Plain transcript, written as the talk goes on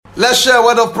Let's share a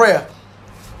word of prayer.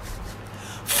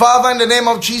 Father, in the name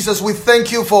of Jesus, we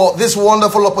thank you for this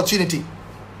wonderful opportunity.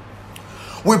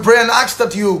 We pray and ask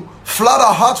that you flood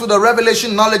our hearts with the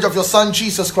revelation knowledge of your Son,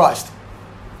 Jesus Christ.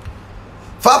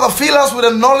 Father, fill us with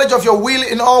the knowledge of your will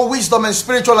in all wisdom and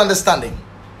spiritual understanding.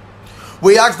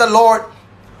 We ask that, Lord,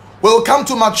 we'll come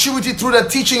to maturity through the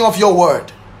teaching of your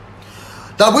word,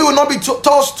 that we will not be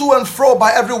tossed to and fro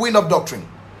by every wind of doctrine,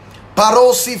 and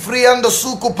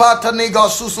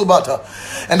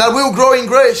that we will grow in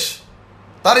grace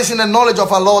that is in the knowledge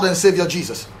of our Lord and Savior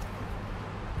Jesus.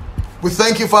 We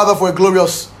thank you, Father, for a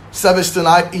glorious service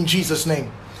tonight in Jesus'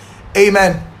 name.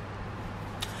 Amen.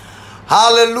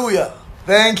 Hallelujah.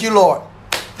 Thank you, Lord.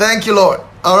 Thank you, Lord.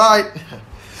 All right.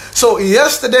 So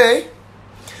yesterday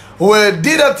we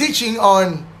did a teaching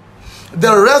on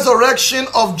the resurrection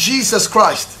of Jesus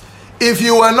Christ. If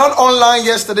you were not online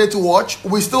yesterday to watch,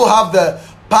 we still have the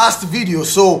past video.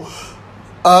 So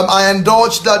I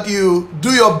indulge that you do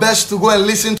your best to go and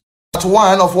listen to part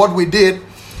one of what we did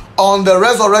on the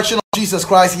resurrection of Jesus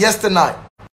Christ yesterday night.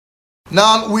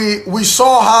 Now we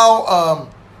saw how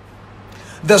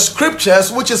the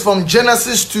scriptures, which is from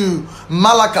Genesis to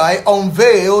Malachi,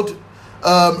 unveiled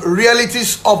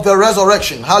realities of the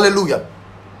resurrection. Hallelujah.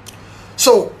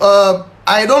 So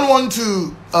I don't want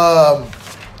to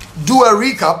do a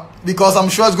recap because I'm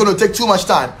sure it's going to take too much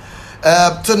time.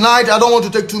 Tonight I don't want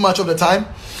to take too much of the time.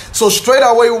 So straight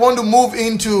away we want to move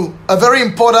into a very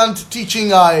important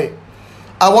teaching I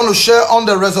want to share on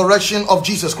the resurrection of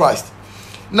Jesus Christ.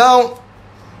 Now,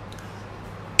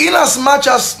 in as much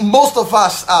as most of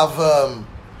us have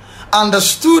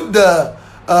understood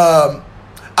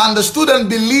and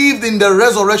believed in the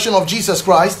resurrection of Jesus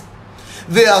Christ,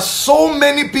 there are so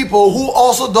many people who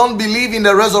also don't believe in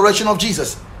the resurrection of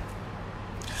Jesus.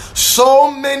 So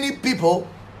many people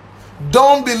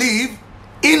don't believe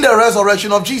in the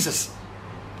resurrection of Jesus.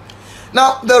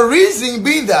 Now, the reason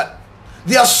being that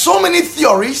there are so many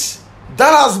theories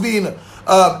that has been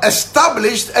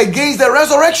established against the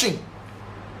resurrection.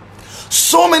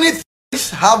 So many theories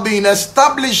have been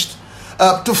established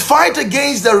to fight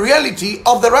against the reality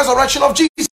of the resurrection of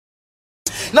Jesus.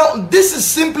 Now, this is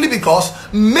simply because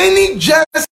many just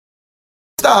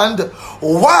understand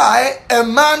why a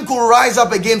man could rise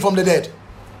up again from the dead.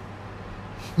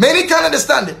 Many can't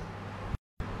understand it.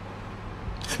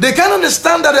 They can't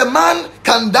understand that a man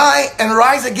can die and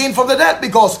rise again from the dead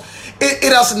because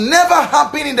it has never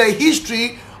happened in the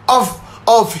history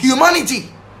of humanity.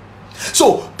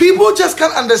 So people just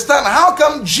can't understand how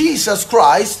come Jesus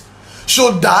Christ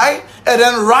should die and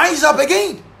then rise up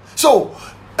again. So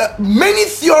many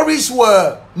theories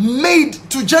were made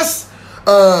to just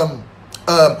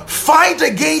fight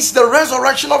against the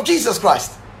resurrection of Jesus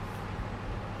Christ.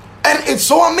 And it's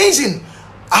so amazing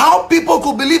how people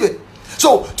could believe it.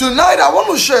 So tonight I want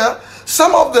to share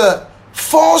some of the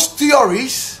false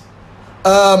theories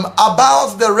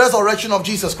about the resurrection of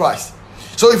Jesus Christ.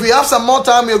 So if we have some more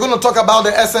time, we're going to talk about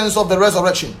the essence of the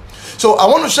resurrection. So I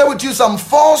want to share with you some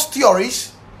false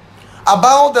theories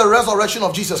about the resurrection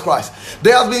of Jesus Christ.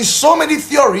 There have been so many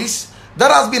theories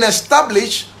that has been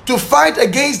established to fight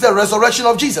against the resurrection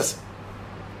of Jesus.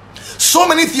 So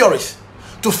many theories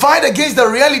to fight against the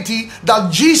reality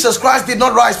that Jesus Christ did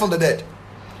not rise from the dead.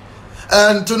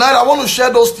 And tonight I want to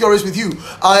share those theories with you.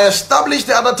 I established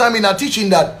the other time in our teaching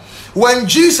that when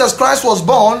Jesus Christ was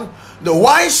born, the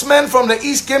wise men from the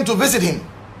east came to visit him.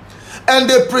 And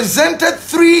they presented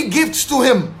 3 gifts to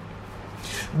him.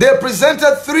 They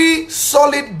presented 3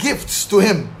 solid gifts to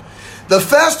him. The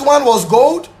first one was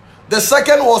gold. The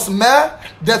second was myrrh.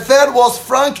 The third was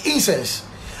frankincense.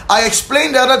 I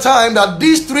explained the other time that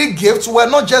these 3 gifts were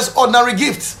not just ordinary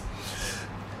gifts.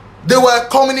 They were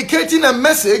communicating a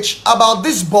message about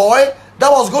this boy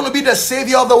that was going to be the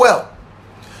savior of the world.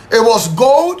 It was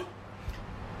gold,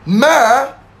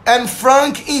 myrrh, and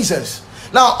frankincense.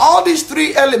 Now, all these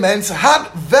 3 elements had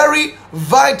very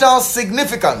vital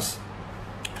significance.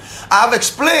 I've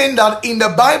explained that in the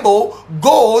Bible,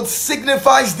 gold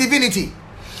signifies divinity.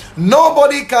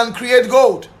 Nobody can create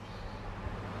gold.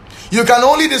 You can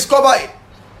only discover it.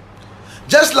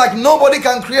 Just like nobody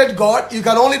can create God, you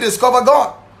can only discover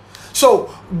God. So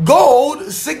gold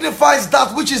signifies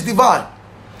that which is divine.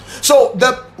 So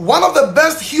one of the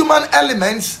best human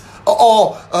elements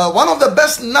or one of the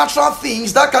best natural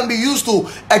things that can be used to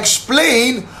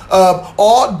explain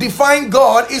or define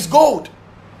God is gold,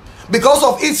 because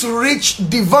of its rich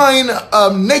divine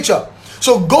nature.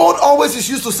 So gold always is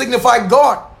used to signify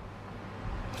God.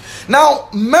 Now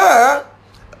myrrh,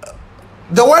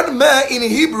 the word myrrh in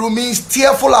Hebrew means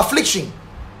tearful affliction.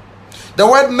 The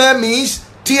word myrrh means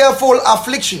tearful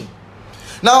affliction.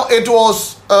 Now it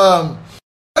was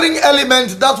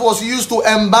element that was used to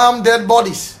embalm dead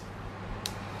bodies.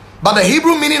 But the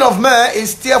Hebrew meaning of myrrh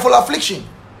is tearful affliction.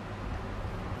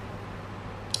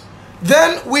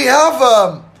 Then we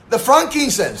have the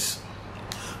frankincense.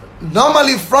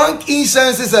 Normally,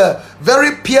 frankincense is a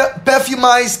very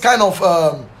perfumized kind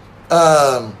of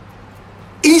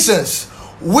incense,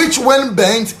 which when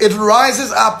burnt, it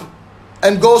rises up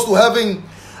and goes to heaven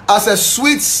as a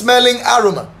sweet smelling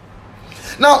aroma.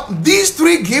 Now, these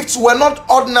three gifts were not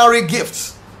ordinary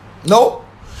gifts. No.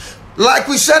 Like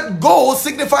we said, gold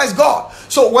signifies God.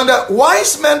 So when the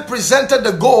wise men presented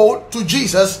the gold to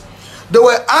Jesus, they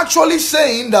were actually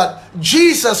saying that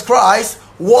Jesus Christ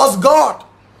was God.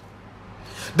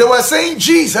 They were saying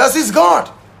Jesus is God.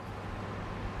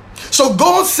 So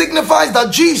gold signifies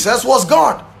that Jesus was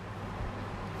God.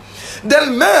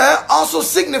 Then myrrh also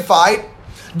signified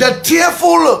the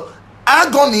tearful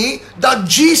agony that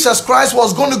Jesus Christ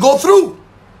was going to go through.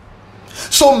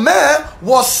 So myrrh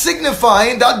was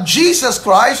signifying that Jesus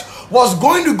Christ was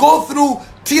going to go through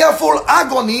tearful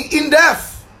agony in death.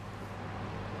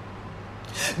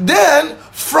 Then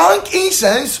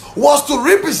frankincense was to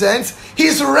represent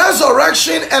his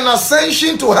resurrection and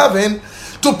ascension to heaven,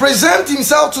 to present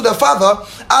himself to the Father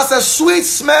as a sweet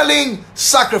smelling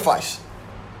sacrifice.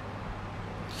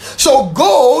 So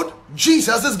gold,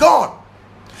 Jesus is God.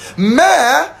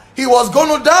 Myrrh, he was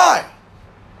going to die.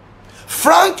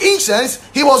 Frankincense,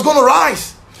 he was going to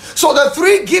rise. So the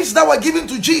three gifts that were given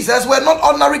to Jesus were not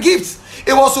ordinary gifts.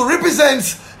 It was to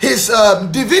represent his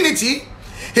divinity,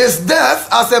 his death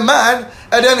as a man,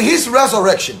 and then his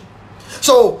resurrection.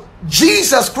 So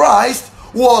Jesus Christ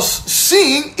was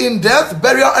seen in death,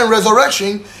 burial, and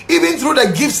resurrection, even through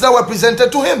the gifts that were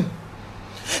presented to him.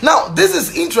 Now, this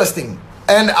is interesting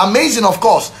and amazing, of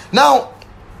course. Now,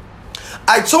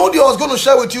 I told you I was going to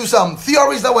share with you some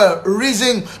theories that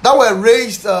were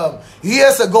raised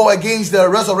years ago against the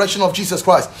resurrection of Jesus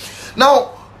Christ.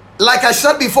 Now, like I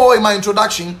said before in my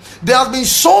introduction, there have been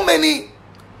so many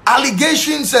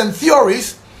allegations and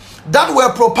theories that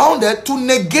were propounded to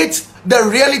negate the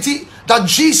reality that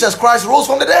Jesus Christ rose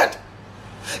from the dead.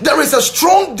 There is a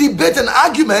strong debate and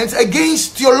argument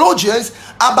against theologians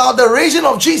about the raising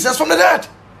of Jesus from the dead.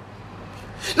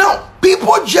 Now,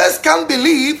 people just can't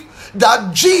believe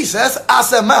that Jesus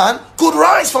as a man could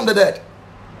rise from the dead.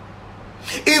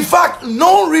 In fact,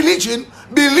 no religion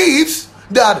believes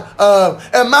that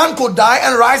a man could die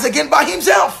and rise again by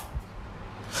himself.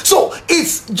 So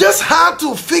it's just hard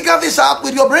to figure this out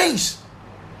with your brains.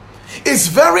 It's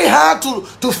very hard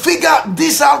to figure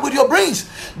this out with your brains.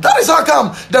 That is how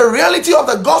come the reality of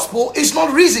the gospel is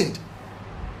not reasoned.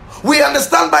 We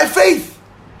understand by faith.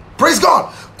 Praise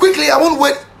God. Quickly, I won't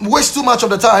waste too much of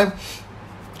the time.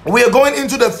 We are going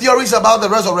into the theories about the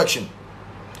resurrection.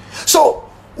 So,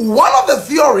 one of the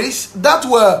theories that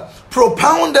were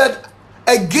propounded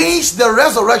against the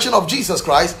resurrection of Jesus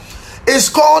Christ is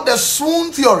called the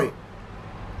swoon theory.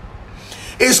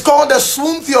 It's called the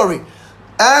swoon theory.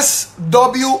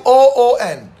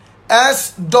 S-W-O-O-N.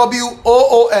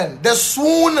 S-W-O-O-N. The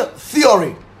swoon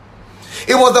theory.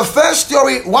 It was the first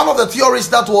theory, one of the theories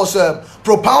that was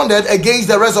propounded against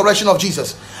the resurrection of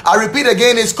Jesus. I repeat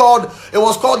again, it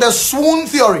was called the swoon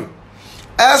theory.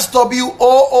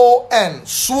 S-W-O-O-N.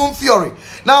 Swoon theory.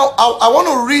 Now, I want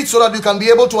to read so that you can be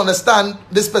able to understand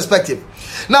this perspective.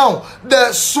 Now,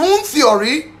 the swoon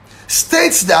theory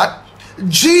states that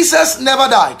Jesus never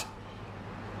died.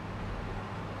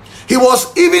 He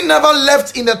was even never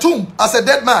left in the tomb as a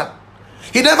dead man.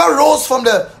 He never rose from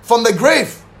the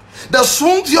grave. The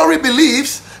swoon theory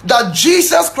believes that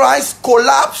Jesus Christ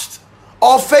collapsed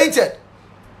or fainted.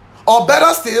 Or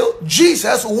better still,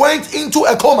 Jesus went into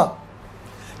a coma.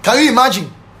 Can you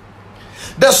imagine?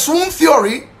 The swoon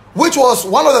theory, which was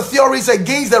one of the theories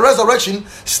against the resurrection,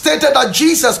 stated that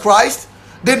Jesus Christ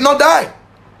did not die.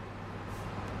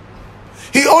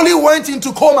 He only went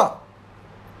into coma.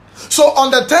 So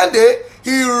on the third day,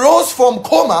 he rose from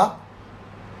coma.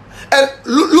 And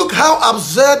look how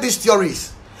absurd this theory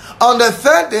is. On the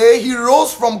third day, he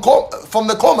rose from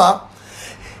the coma.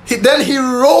 Then he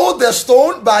rolled the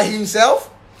stone by himself,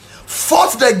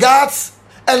 fought the guards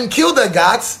and killed the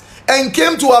guards, and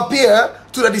came to appear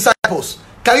to the disciples.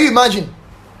 Can you imagine?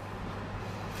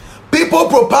 People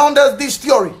propounded this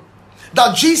theory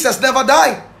that Jesus never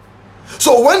died.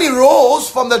 So when he rose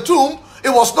from the tomb, it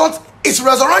was not his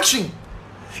resurrection.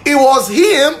 It was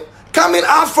him coming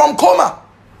out from coma.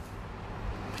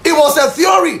 It was a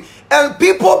theory, and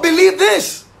people believe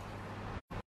this.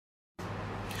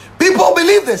 People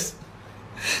believe this.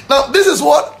 Now, this is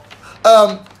what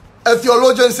a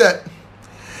theologian said.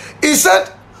 He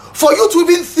said, for you to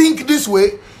even think this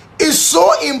way, is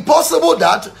so impossible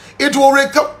that it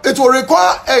will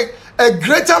require a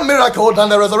greater miracle than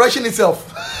the resurrection itself.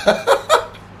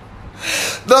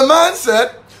 The man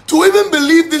said, to even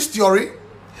believe this theory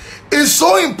is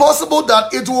so impossible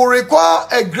that it will require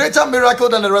a greater miracle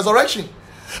than the resurrection.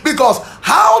 Because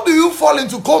how do you fall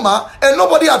into coma and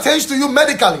nobody attends to you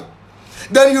medically?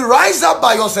 Then you rise up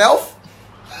by yourself.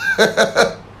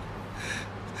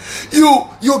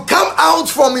 You come out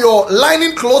from your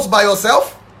lining clothes by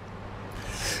yourself.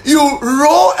 You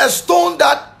roll a stone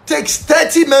that takes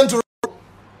 30 men to roll.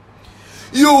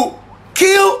 You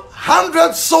kill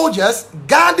 100 soldiers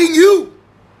guarding you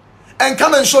and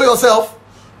come and show yourself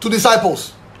to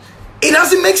disciples. It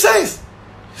doesn't make sense.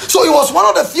 So it was one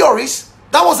of the theories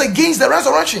that was against the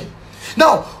resurrection.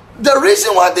 Now, the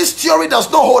reason why this theory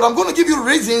does not hold, I'm going to give you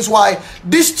reasons why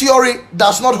this theory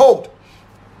does not hold.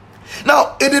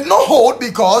 Now, it did not hold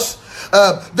because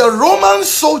the Roman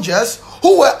soldiers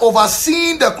who were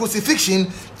overseeing the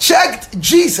crucifixion checked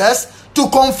Jesus to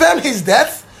confirm his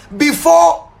death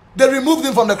before they removed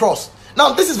him from the cross.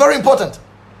 Now, this is very important.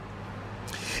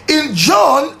 In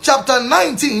John chapter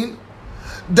 19,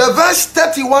 the verse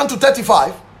 31 to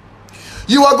 35,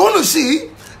 you are going to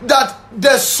see that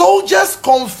the soldiers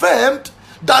confirmed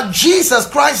that Jesus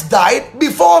Christ died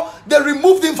before they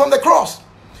removed him from the cross.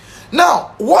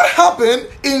 Now, what happened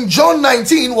in John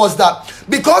 19 was that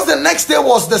because the next day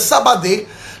was the Sabbath day,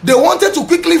 they wanted to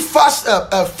quickly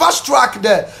fast track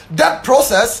the death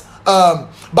process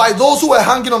by those who were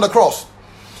hanging on the cross,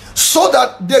 so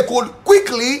that they could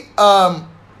quickly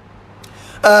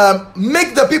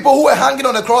make the people who were hanging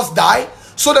on the cross die,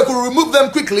 so they could remove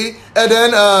them quickly and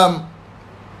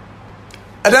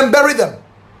then bury them.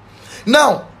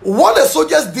 Now, what the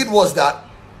soldiers did was that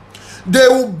they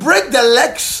will break the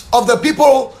legs of the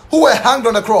people who were hanged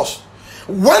on the cross.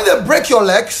 When they break your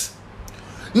legs,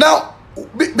 now,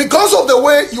 because of the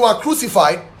way you are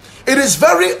crucified, it is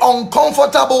very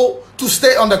uncomfortable to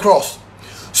stay on the cross.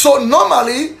 So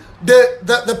normally,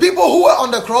 the people who were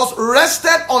on the cross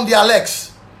rested on their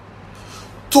legs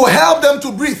to help them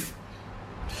to breathe.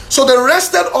 So they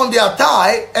rested on their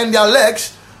thigh and their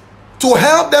legs to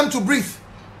help them to breathe.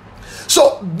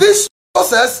 So this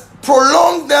process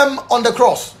prolonged them on the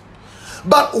cross.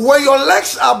 But when your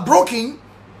legs are broken,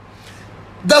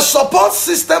 the support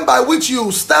system by which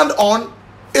you stand on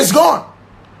is gone.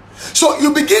 So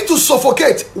you begin to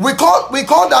suffocate. We call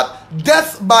that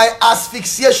death by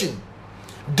asphyxiation.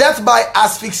 Death by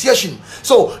asphyxiation.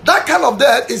 So that kind of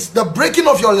death is the breaking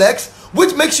of your legs,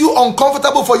 which makes you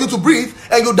uncomfortable for you to breathe,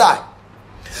 and you die.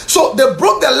 So they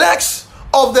broke the legs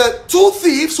of the two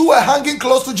thieves who were hanging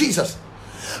close to Jesus.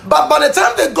 But by the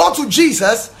time they got to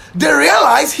Jesus, they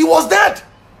realized he was dead.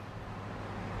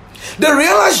 They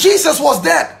realized Jesus was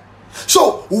dead.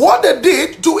 So what they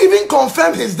did to even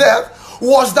confirm his death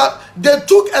was that they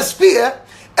took a spear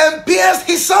and pierced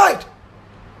his side.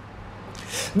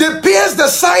 They pierced the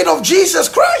side of Jesus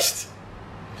Christ.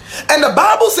 And the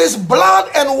Bible says blood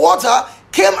and water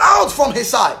came out from his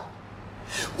side.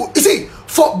 You see,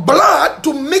 for blood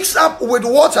to mix up with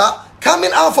water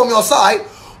coming out from your side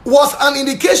was an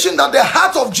indication that the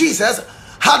heart of Jesus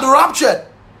had ruptured.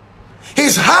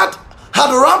 His heart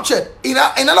had ruptured. In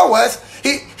other words,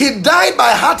 he died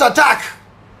by heart attack.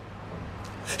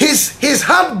 His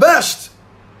heart burst.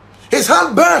 His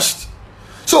heart burst.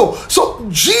 So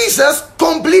Jesus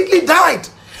completely died,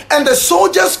 and the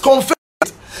soldiers confessed.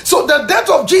 So the death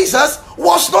of Jesus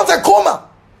was not a coma.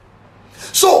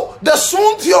 So the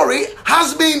swoon theory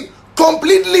has been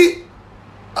completely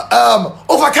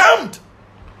overcome.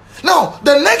 Now,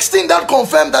 the next thing that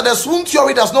confirmed that the swoon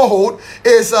theory does not hold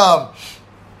is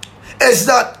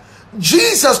that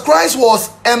Jesus Christ was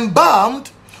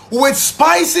embalmed with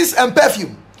spices and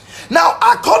perfume. Now,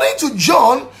 according to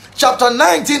John chapter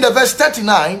 19, the verse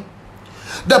 39,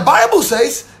 the Bible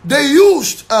says they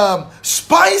used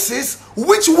spices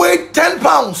which weighed 10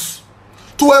 pounds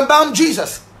to embalm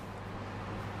Jesus.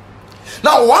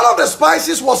 Now, one of the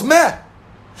spices was myrrh.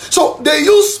 So they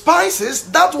used spices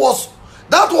that was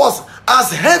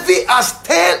as heavy as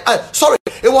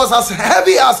it was as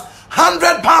heavy as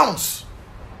 100 pounds.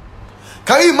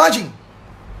 Can you imagine?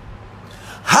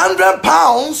 100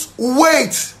 pounds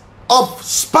weight of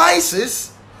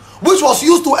spices which was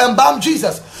used to embalm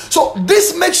Jesus. So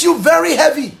this makes you very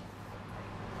heavy.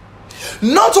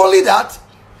 Not only that,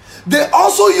 they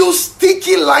also use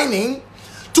sticky lining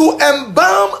to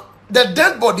embalm the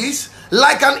dead bodies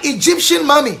like an Egyptian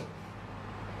mummy.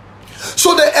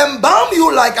 So they embalm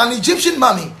you like an Egyptian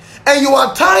mummy, and you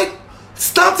are tied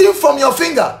starting from your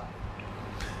finger.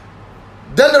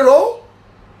 Then they roll.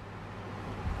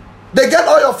 They get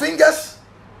all your fingers,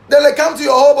 Then they come to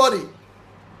your whole body.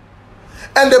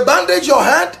 And they bandage your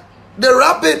head. They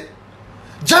wrap it.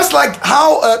 Just like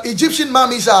how Egyptian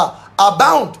mummies are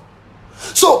bound.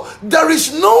 So there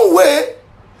is no way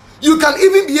you can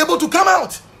even be able to come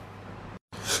out.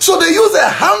 So they use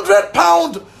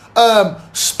 100-pound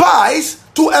spice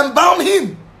to embalm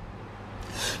him.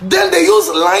 Then they use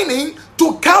lining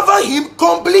to cover him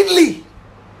completely.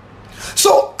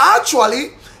 So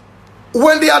actually,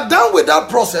 when they are done with that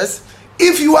process,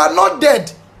 if you are not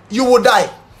dead, you will die.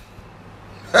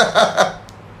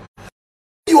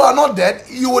 You are not dead,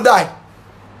 you will die.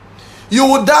 You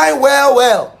will die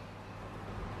well.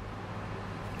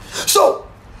 So,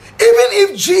 even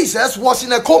if Jesus was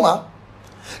in a coma,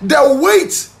 the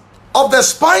weight of the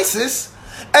spices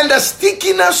and the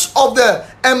stickiness of the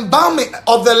embalming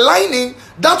of the lining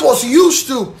that was used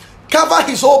to cover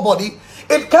his whole body,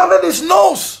 it covered his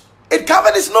nose.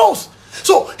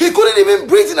 So he couldn't even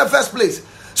breathe in the first place.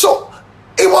 So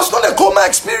it was not a coma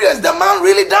experience. The man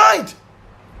really died.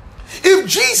 If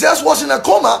Jesus was in a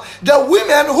coma, the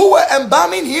women who were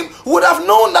embalming him would have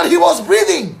known that he was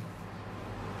breathing.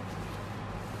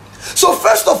 So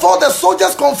first of all, the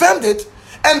soldiers confirmed it,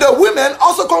 and the women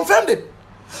also confirmed it.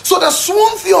 So the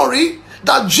swoon theory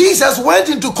that Jesus went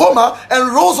into coma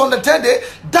and rose on the 10th day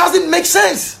doesn't make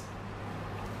sense.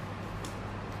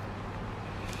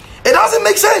 It doesn't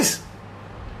make sense.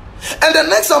 And the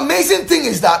next amazing thing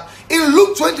is that in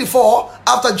Luke 24,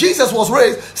 after Jesus was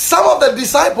raised, some of the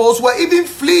disciples were even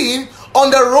fleeing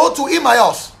on the road to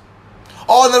Emmaus.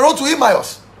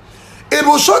 It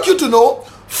will shock you to know,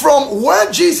 from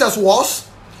where Jesus was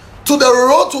to the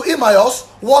road to Emmaus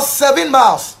was 7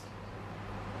 miles.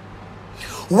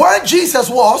 Where Jesus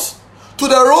was to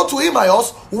the road to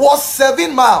Emmaus was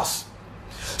 7 miles.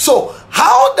 So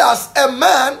how does a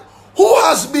man who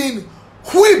has been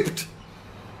whipped,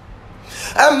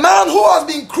 a man who has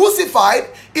been crucified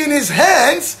in his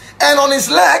hands and on his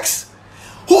legs,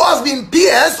 who has been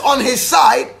pierced on his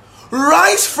side,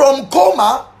 rise from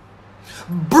coma,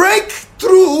 break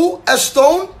through a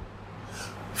stone,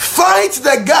 fight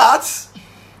the guards,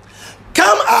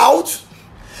 come out,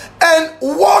 and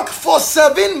walk for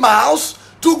 7 miles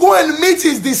to go and meet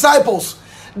his disciples?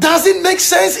 Does it make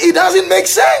sense? It doesn't make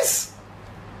sense.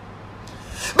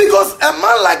 Because a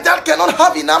man like that cannot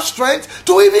have enough strength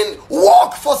to even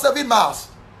walk for 7 miles.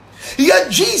 Yet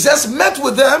Jesus met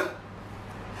with them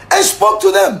and spoke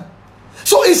to them.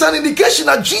 So it's an indication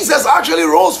that Jesus actually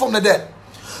rose from the dead.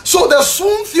 So the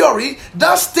swoon theory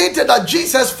that stated that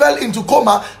Jesus fell into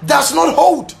coma does not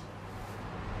hold.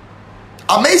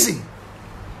 Amazing.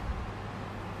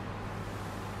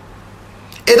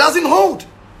 It doesn't hold.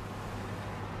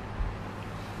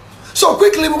 So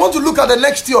quickly, we want to look at the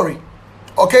next theory.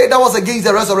 Okay, that was against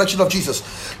the resurrection of Jesus.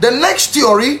 The next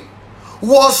theory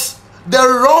was the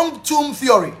wrong tomb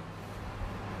theory.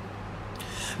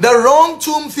 The wrong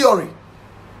tomb theory.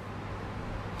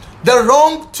 The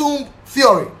wrong tomb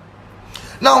theory.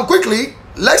 Now, quickly,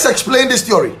 let's explain this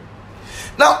theory.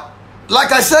 Now,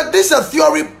 like I said, this is a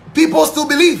theory people still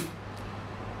believe.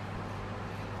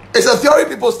 It's a theory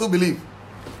people still believe.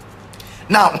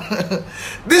 Now,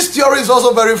 this theory is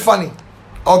also very funny.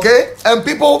 Okay, and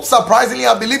people surprisingly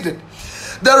have believed it.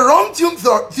 The wrong tomb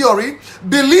theory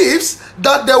believes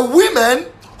that the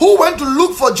women who went to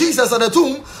look for Jesus at the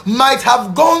tomb might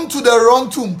have gone to the wrong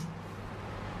tomb.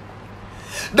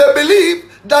 They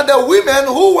believe that the women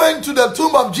who went to the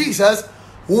tomb of Jesus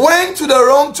went to the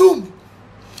wrong tomb.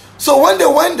 So when they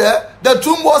went there, the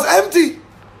tomb was empty.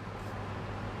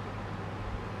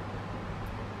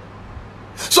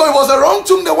 So it was the wrong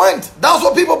tomb they went. That's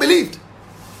what people believed.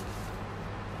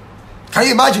 Can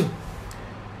you imagine?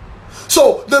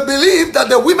 So they believed that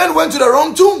the women went to the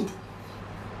wrong tomb.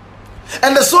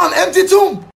 And they saw an empty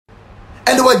tomb.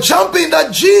 And they were jumping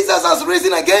that Jesus has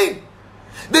risen again.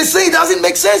 They say it doesn't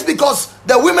make sense because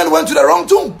the women went to the wrong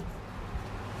tomb.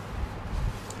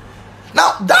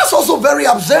 Now, that's also very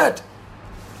absurd.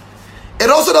 It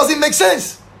also doesn't make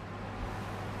sense.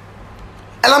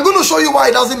 And I'm going to show you why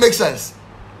it doesn't make sense.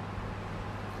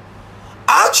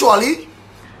 Actually,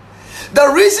 the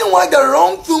reason why the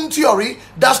wrong tomb theory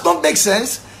does not make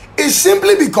sense is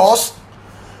simply because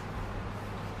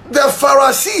the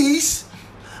Pharisees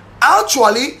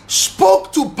actually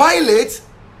spoke to Pilate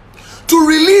to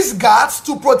release guards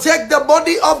to protect the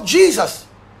body of Jesus.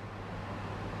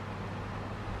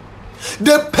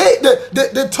 They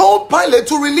told Pilate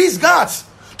to release guards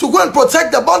to go and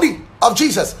protect the body of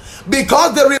Jesus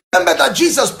because they remembered that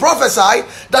Jesus prophesied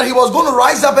that he was going to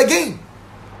rise up again.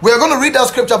 We are going to read that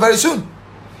scripture very soon.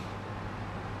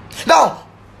 Now,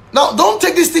 don't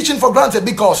take this teaching for granted,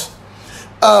 because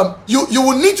you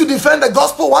will need to defend the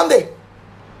gospel one day.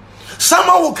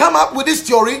 Someone will come up with this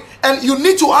theory and you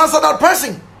need to answer that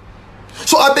person.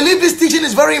 So I believe this teaching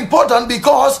is very important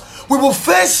because we will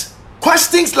face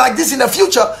questions like this in the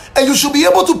future, and you should be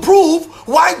able to prove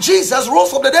why Jesus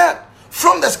rose from the dead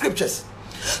from the scriptures.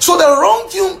 So the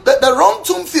wrong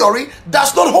tomb theory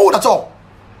does not hold at all.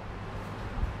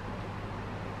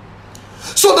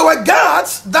 So there were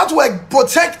guards that were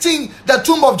protecting the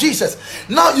tomb of Jesus.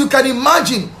 Now you can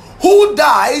imagine who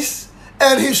dies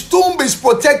and his tomb is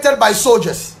protected by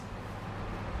soldiers.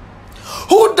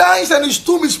 Who dies and his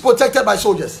tomb is protected by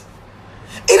soldiers?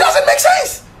 It doesn't make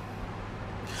sense.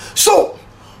 So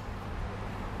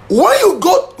when you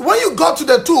got to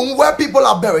the tomb where people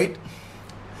are buried,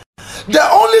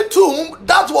 the only tomb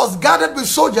that was guarded with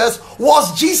soldiers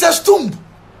was Jesus' tomb.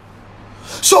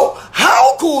 So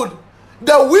how could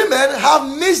the women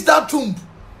have missed that tomb?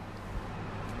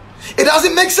 It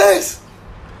doesn't make sense.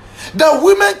 The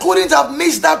women couldn't have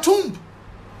missed that tomb.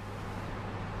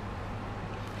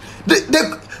 They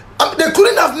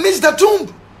couldn't have missed the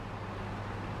tomb.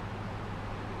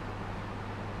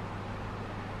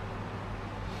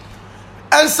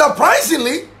 And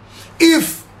surprisingly,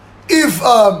 if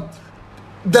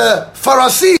the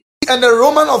Pharisees and the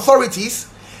Roman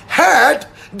authorities heard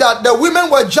that the women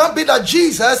were jumping that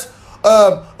Jesus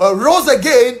rose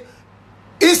again,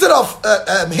 instead of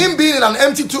him being in an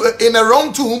empty in a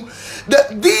wrong tomb,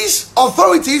 these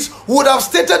authorities would have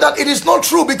stated that it is not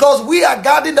true because we are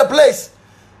guarding the place.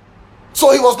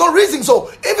 So he was not raising. So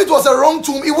if it was a wrong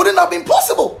tomb, it wouldn't have been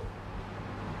possible.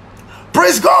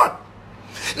 Praise God.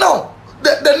 Now,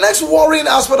 the next worrying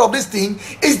aspect of this thing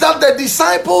is that the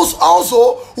disciples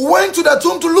also went to the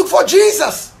tomb to look for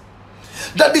Jesus.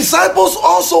 The disciples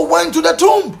also went to the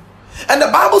tomb. And the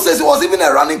Bible says it was even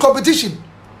a running competition.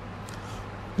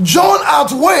 John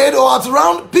outweighed or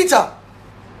outrun Peter.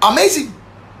 Amazing.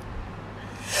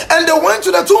 And they went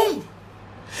to the tomb.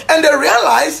 And they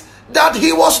realized that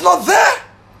he was not there.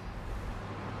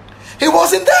 He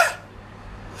wasn't there.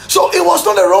 So it was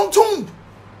not the wrong tomb.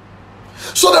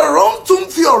 So the wrong tomb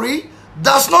theory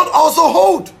does not also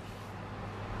hold.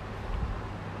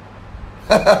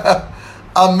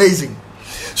 Amazing.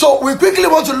 So we quickly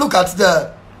want to look at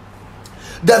the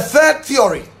third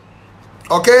theory.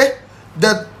 Okay?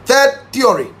 The third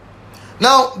theory.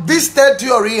 Now, this third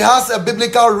theory has a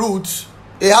biblical root.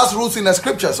 It has roots in the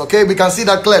scriptures. Okay? We can see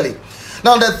that clearly.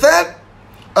 Now, the third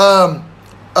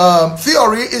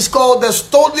theory is called the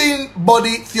stolen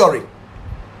body theory.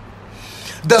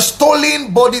 The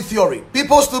stolen body theory.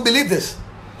 People still believe this.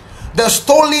 The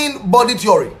stolen body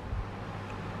theory.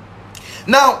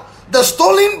 Now, the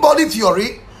stolen body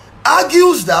theory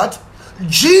argues that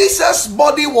Jesus'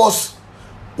 body was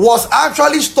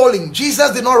actually stolen. Jesus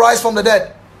did not rise from the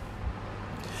dead.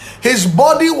 His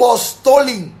body was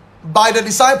stolen by the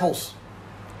disciples.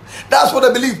 That's what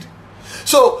they believed.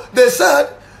 So they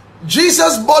said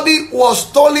Jesus' body was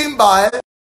stolen by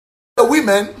the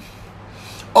women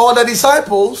or the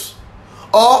disciples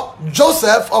or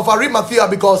Joseph of Arimathea,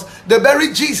 because they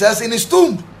buried Jesus in his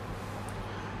tomb.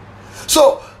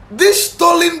 So this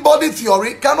stolen body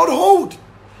theory cannot hold.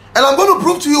 And I'm going to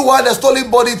prove to you why the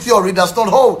stolen body theory does not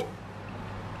hold.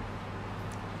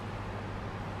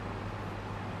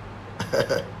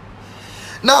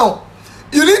 Now,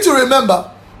 you need to remember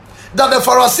that the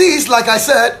Pharisees, like I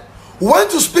said,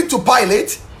 went to speak to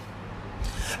Pilate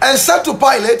and said to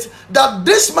Pilate that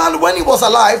this man, when he was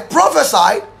alive,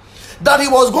 prophesied that he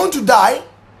was going to die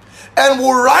and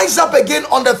will rise up again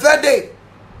on the third day.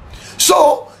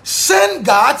 So send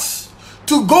guards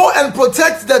to go and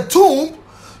protect the tomb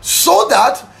so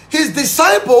that his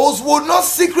disciples would not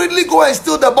secretly go and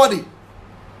steal the body.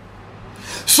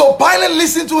 So Pilate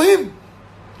listened to him,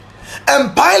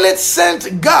 and Pilate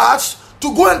sent guards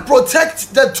to go and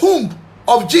protect the tomb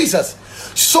of Jesus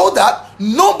so that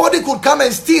nobody could come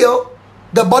and steal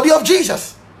the body of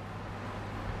Jesus.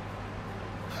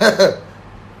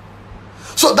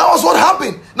 So that was what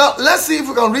happened. Now let's see if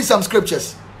we can read some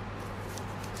scriptures.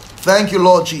 Thank you,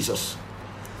 Lord Jesus.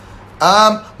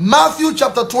 Matthew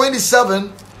chapter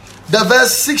 27, the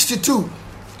verse 62.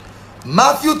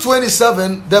 Matthew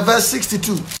 27, the verse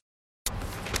 62.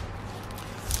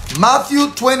 Matthew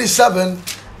 27,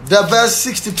 the verse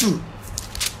 62.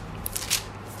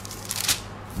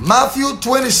 Matthew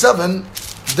 27,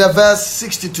 the verse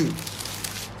 62.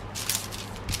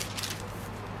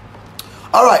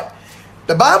 All right.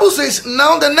 The Bible says,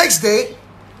 now the next day,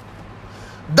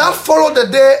 that followed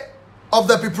the day of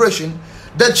the preparation,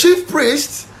 the chief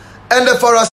priests and the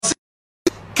Pharisees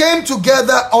came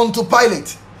together unto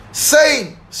Pilate,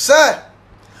 saying, Sir,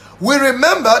 we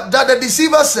remember that the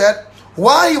deceiver said,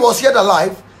 while he was yet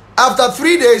alive, after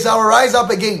 3 days I will rise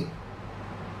up again.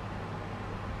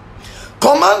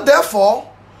 Command therefore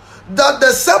that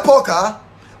the sepulchre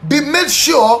be made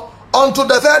sure unto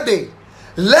the 3rd day,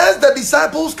 lest the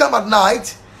disciples come at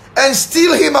night and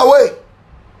steal him away,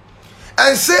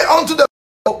 and say unto the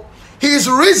people, he is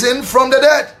risen from the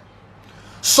dead.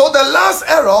 So the last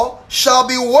error shall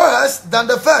be worse than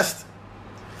the first.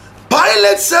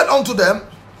 Pilate said unto them,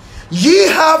 ye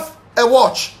have a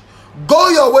watch. Go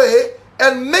your way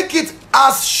and make it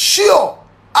as sure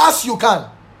as you can.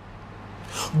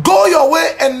 Go your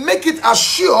way and make it as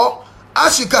sure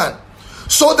as you can.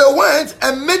 So they went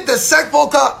and made the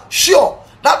sepulchre sure.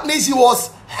 That means he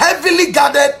was heavily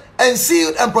guarded and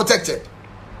sealed and protected.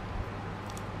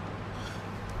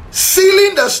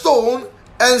 Sealing the stone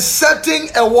and setting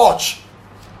a watch.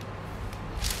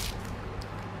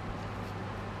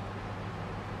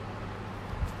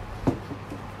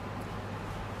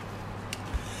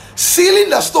 Sealing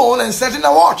the stone and setting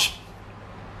a watch.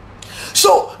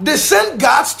 So they sent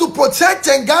guards to protect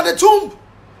and guard the tomb,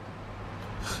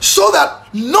 so that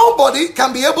nobody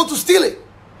can be able to steal it.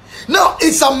 Now,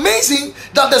 it's amazing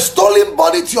that the stolen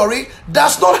body theory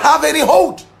does not have any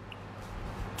hold.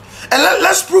 And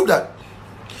let's prove that.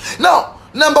 Now,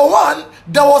 number one,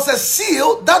 there was a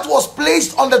seal that was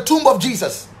placed on the tomb of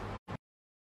Jesus.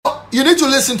 You need to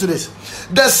listen to this.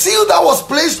 The seal that was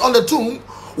placed on the tomb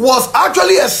was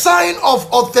actually a sign of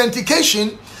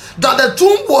authentication that the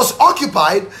tomb was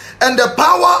occupied and the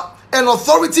power and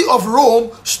authority of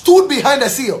Rome stood behind the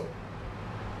seal.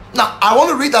 Now, I want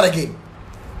to read that again.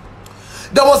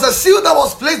 There was a seal that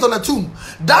was placed on the tomb.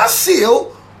 That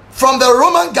seal from the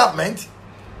Roman government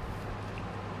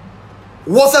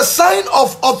was a sign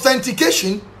of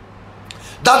authentication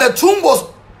that the tomb was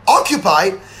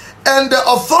occupied and the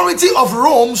authority of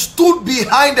Rome stood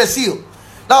behind the seal.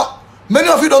 Now, many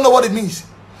of you don't know what it means.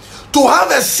 To have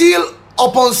a seal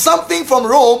upon something from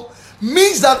Rome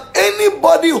means that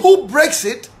anybody who breaks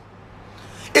it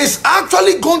is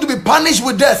actually going to be punished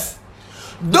with death.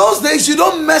 Those days, you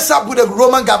don't mess up with the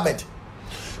Roman government.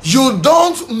 You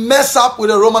don't mess up with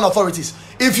the Roman authorities.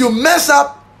 If you mess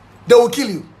up, they will kill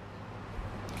you.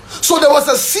 So there was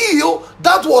a seal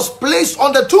that was placed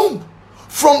on the tomb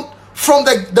from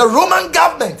the Roman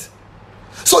government.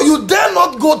 So you dare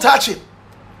not go touch it.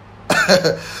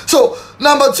 So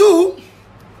number two,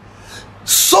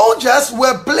 soldiers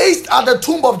were placed at the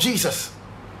tomb of Jesus.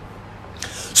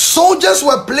 Soldiers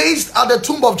were placed at the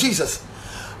tomb of Jesus.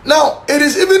 Now, it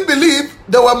is even believed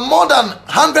there were more than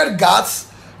 100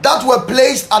 guards that were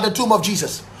placed at the tomb of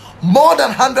Jesus. More than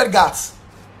 100 guards.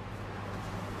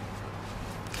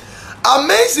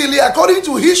 Amazingly, according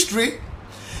to history,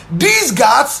 these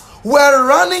guards were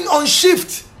running on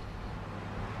shift.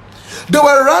 They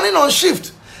were running on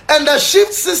shift. And the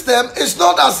shift system is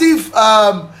not as if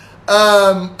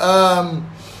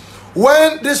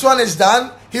when this one is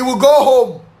done, he will go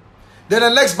home. Then the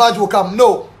next batch will come.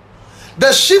 No.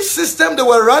 The shift system they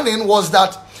were running was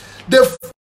that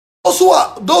those who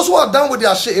are done with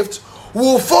their shift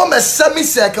will form a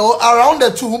semicircle around the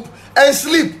tomb and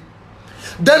sleep.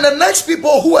 Then the next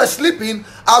people who are sleeping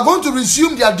are going to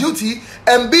resume their duty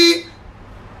and be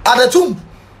at the tomb.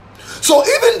 So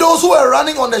even those who were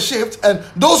running on the shift and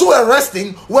those who were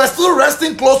resting were still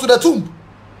resting close to the tomb.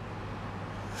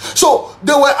 So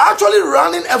they were actually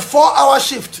running a 4-hour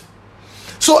shift.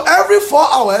 So every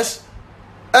 4 hours,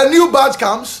 a new batch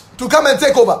comes to come and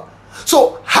take over.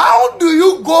 So how do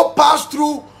you go past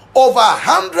through over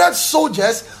 100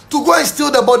 soldiers to go and steal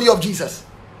the body of Jesus?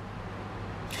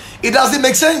 It doesn't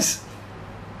make sense.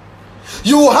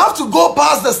 You will have to go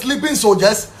past the sleeping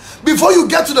soldiers before you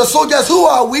get to the soldiers who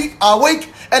are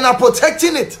awake and are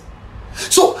protecting it.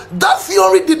 So that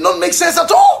theory did not make sense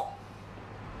at all.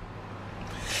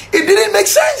 It didn't make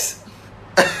sense.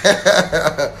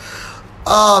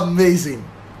 Amazing.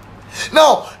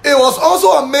 Now, it was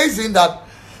also amazing that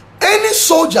any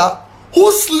soldier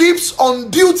who sleeps on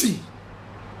duty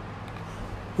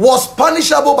was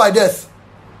punishable by death.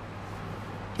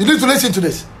 You need to listen to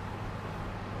this.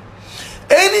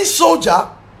 Any soldier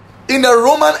in the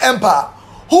Roman Empire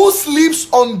who sleeps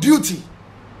on duty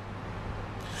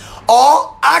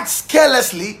or acts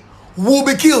carelessly will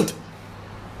be killed.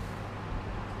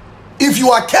 If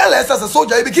you are careless as a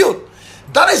soldier, you'll be killed.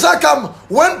 That is how come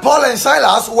when Paul and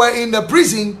Silas were in the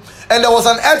prison and there was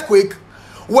an earthquake,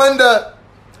 when the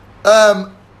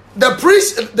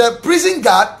prison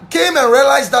guard came and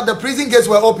realized that the prison gates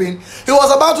were open, he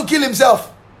was about to kill himself.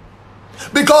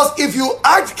 Because if you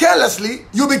act carelessly,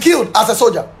 you'll be killed as a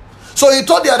soldier. So he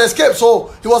thought they had escaped,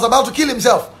 so he was about to kill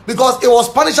himself because it was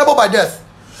punishable by death.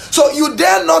 So you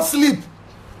dare not sleep.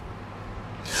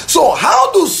 So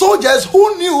how do soldiers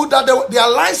who knew that their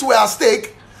lives were at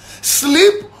stake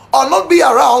sleep or not be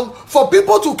around for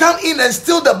people to come in and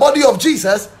steal the body of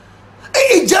Jesus?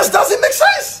 It just doesn't make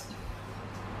sense.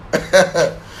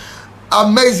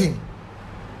 Amazing.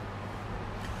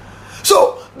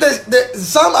 So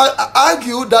some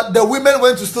argue that the women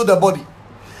went to steal the body.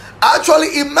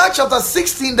 Actually, in Mark chapter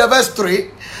 16, the verse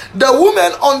 3, the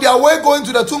women on their way going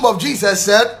to the tomb of Jesus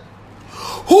said,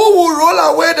 "Who will roll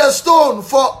away the stone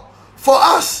for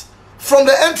us from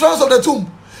the entrance of the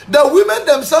tomb?" The women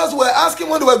themselves were asking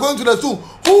when they were going to the tomb,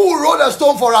 "Who will roll the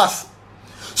stone for us?"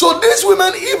 So these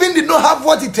women even did not have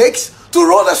what it takes to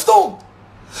roll the stone.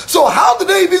 So how did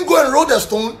they even go and roll the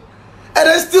stone and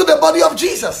then steal the body of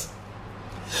Jesus?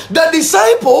 The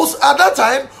disciples at that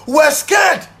time were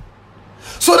scared.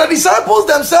 So the disciples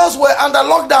themselves were under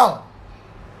lockdown,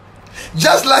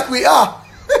 just like we are.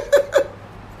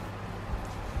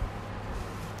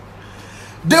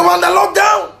 They were under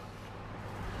lockdown.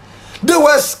 They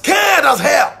were scared as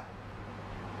hell.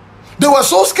 They were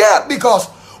so scared because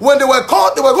when they were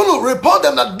caught, they were going to report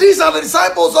them that these are the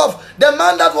disciples of the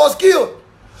man that was killed.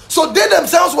 So they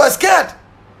themselves were scared.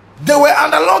 They were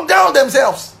under lockdown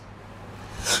themselves.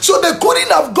 So they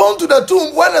couldn't have gone to the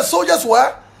tomb where the soldiers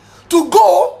were to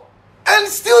go and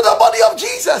steal the body of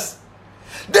Jesus.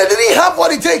 They didn't have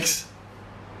what it takes.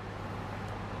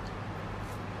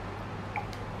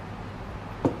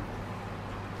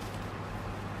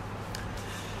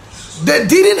 They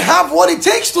didn't have what it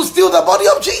takes to steal the body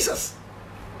of Jesus.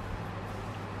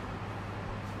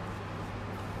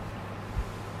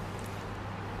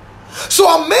 So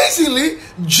amazingly,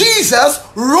 Jesus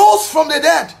rose from the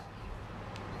dead.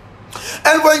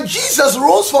 And when Jesus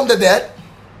rose from the dead,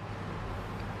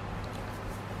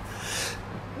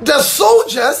 the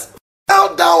soldiers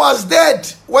fell down as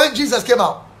dead when Jesus came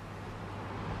out.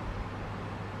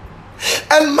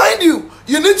 And mind you,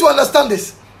 you need to understand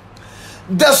this.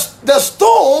 The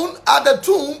stone at the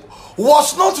tomb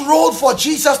was not rolled for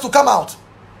Jesus to come out.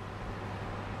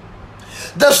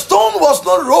 The stone was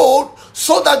not rolled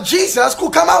so that Jesus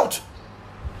could come out.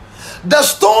 The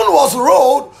stone was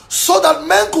rolled so that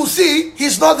men could see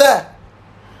he's not there.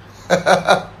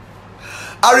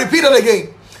 I repeat it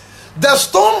again. The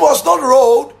stone was not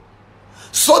rolled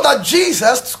so that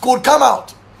Jesus could come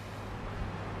out.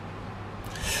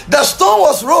 The stone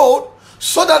was rolled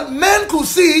so that men could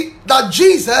see that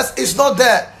Jesus is not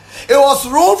there. It was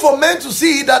rolled for men to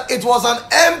see that it was an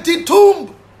empty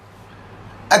tomb.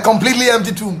 A completely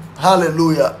empty tomb.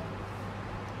 Hallelujah.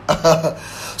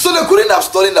 So they couldn't have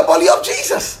stolen the body of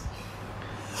Jesus.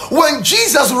 When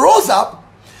Jesus rose up,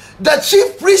 the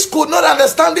chief priests could not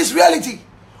understand this reality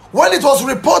when it was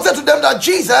reported to them that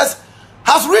Jesus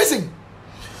has risen.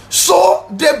 So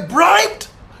they bribed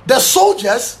the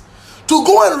soldiers to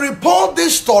go and report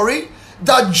this story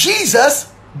that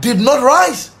Jesus did not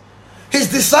rise. His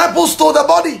disciples stole the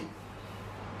body.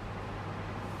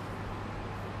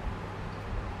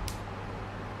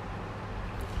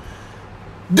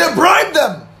 They bribed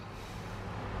them.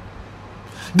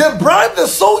 They bribed the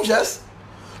soldiers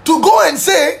to go and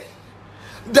say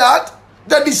that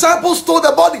the disciples stole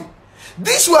the body.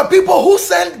 These were people who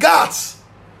sent guards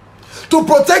to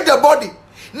protect the body.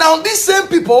 Now these same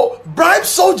people bribed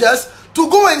soldiers to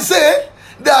go and say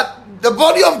that the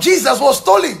body of Jesus was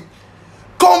stolen.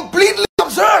 Completely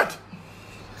absurd.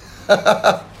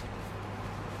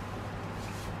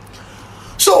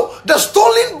 So the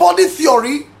stolen body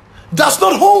theory does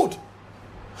not hold.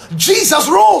 Jesus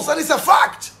rose, and it's a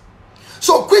fact.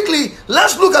 So quickly,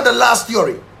 let's look at the last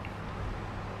theory.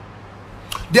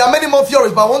 There are many more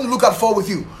theories, but I want to look at 4 with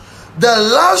you. The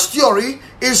last theory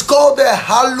is called the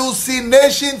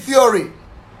hallucination theory.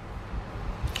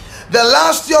 The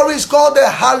last theory is called the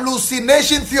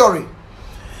hallucination theory.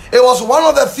 It was one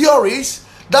of the theories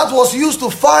that was used to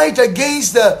fight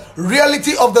against the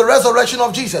reality of the resurrection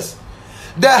of Jesus.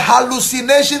 The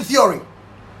hallucination theory.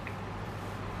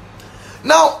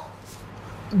 Now,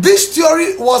 this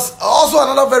theory was also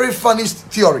another very funny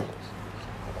theory.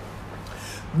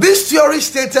 This theory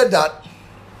stated that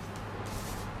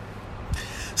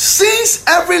since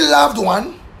every loved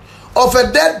one of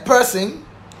a dead person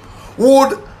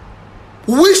would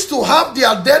wish to have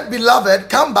their dead beloved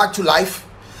come back to life,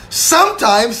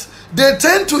 sometimes they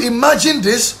tend to imagine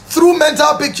this through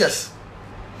mental pictures.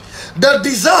 The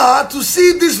desire to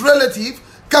see this relative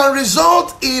can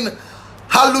result in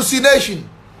hallucination.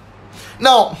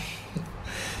 Now,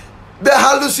 the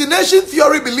hallucination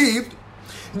theory believed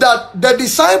that the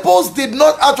disciples did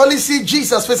not actually see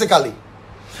Jesus physically.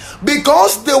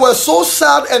 Because they were so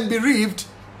sad and bereaved,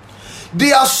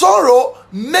 their sorrow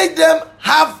made them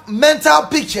have mental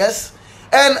pictures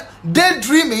and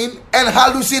daydreaming and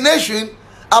hallucination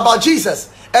about Jesus,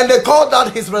 and they called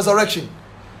that his resurrection.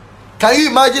 Can you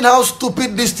imagine how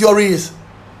stupid this theory is?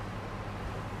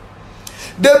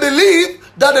 They believe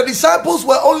that the disciples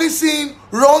were only seeing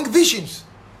wrong visions.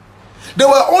 They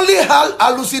were only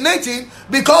hallucinating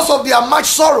because of their much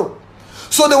sorrow.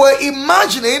 So they were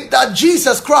imagining that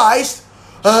Jesus Christ,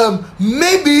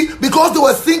 maybe because they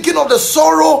were thinking of the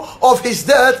sorrow of his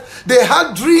death, they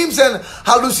had dreams and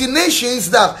hallucinations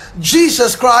that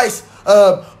Jesus Christ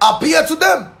appeared to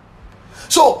them.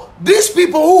 So these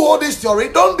people who hold this theory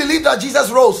don't believe that Jesus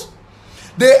rose.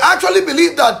 They actually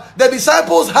believe that the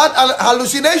disciples had an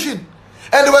hallucination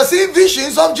and they were seeing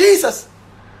visions of Jesus.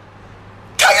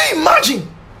 Can you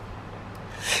imagine?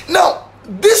 Now,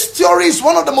 this theory is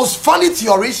one of the most funny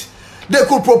theories they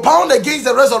could propound against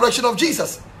the resurrection of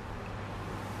Jesus.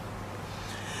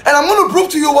 And I'm going to prove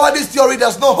to you why this theory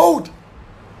does not hold.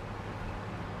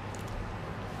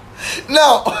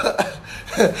 Now,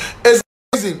 it's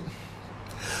amazing.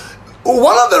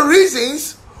 One of the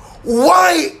reasons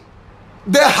why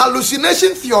the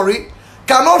hallucination theory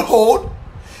cannot hold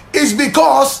is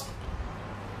because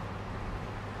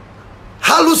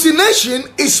hallucination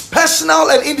is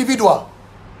personal and individual.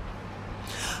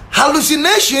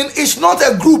 Hallucination is not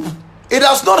a group. It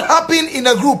does not happen in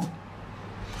a group.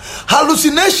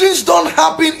 Hallucinations don't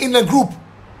happen in a group.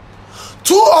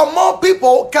 Two or more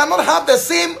people cannot have the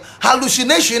same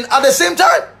hallucination at the same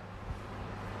time.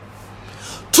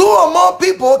 Two or more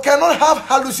people cannot have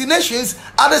hallucinations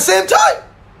at the same time.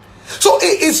 So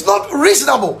it's not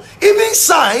reasonable. Even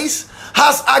science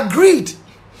has agreed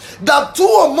that two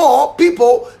or more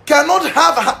people cannot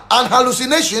have an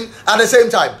hallucination at the same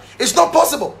time. It's not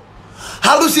possible.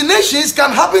 Hallucinations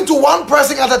can happen to one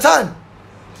person at a time.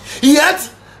 Yet,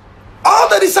 all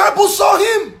the disciples saw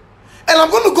him. And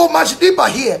I'm going to go much deeper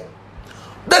here.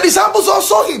 The disciples all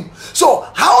saw him. So,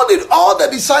 how did all the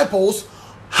disciples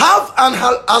have an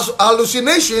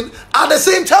hallucination at the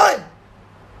same time?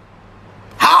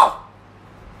 How?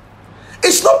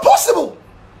 It's not possible.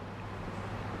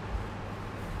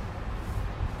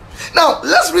 Now,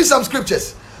 let's read some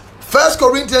scriptures. 1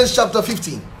 Corinthians chapter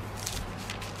 15.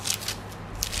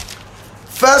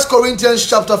 1 Corinthians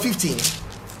chapter 15.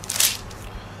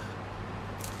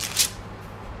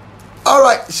 All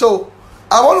right, so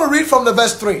I want to read from the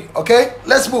verse 3, okay?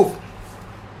 Let's move.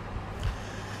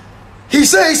 He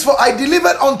says, "For I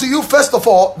delivered unto you first of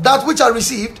all that which I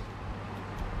received,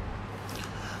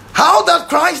 how that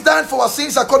Christ died for our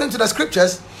sins according to the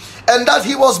scriptures, and that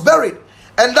he was buried,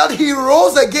 and that he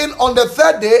rose again on the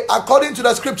third day according to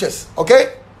the scriptures."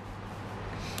 Okay?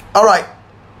 All right.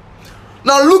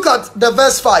 Now look at the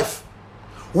verse 5.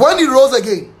 When he rose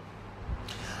again,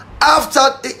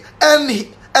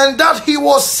 and that he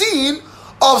was seen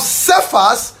of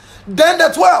Cephas, then the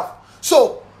 12.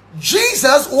 So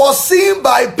Jesus was seen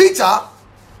by Peter,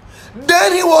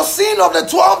 then he was seen of the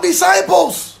 12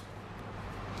 disciples.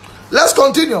 Let's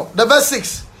continue. The verse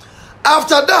 6.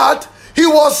 After that, he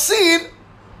was seen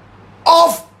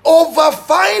of over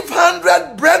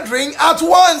 500 brethren at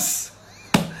once.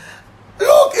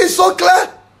 Look, it's so clear.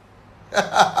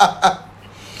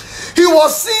 He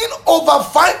was seen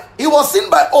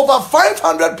by over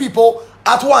 500 people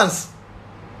at once.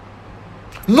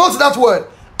 Note that word,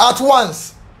 at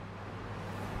once.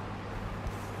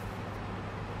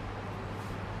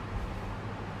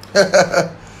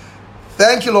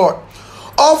 Thank you, Lord.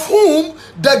 Of whom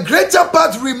the greater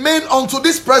part remain unto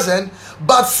this present,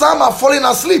 but some are falling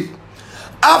asleep.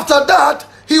 After that,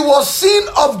 he was seen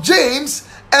of James,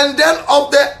 and then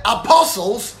of the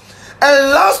apostles, and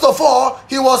last of all,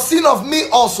 he was seen of me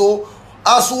also,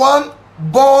 as one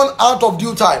born out of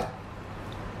due time.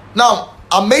 Now,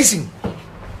 amazing.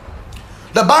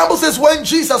 The Bible says when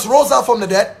Jesus rose up from the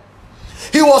dead,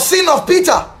 he was seen of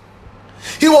Peter.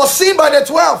 He was seen by the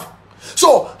 12.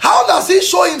 So, how does he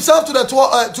show himself to the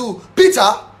to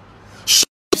Peter? Show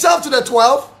himself to the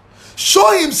 12.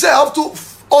 Show himself to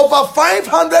over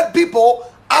 500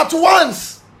 people at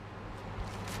once.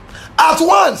 At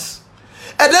once.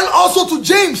 And then also to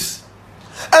James.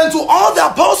 And to all the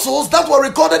apostles that were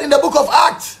recorded in the book of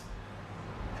Acts.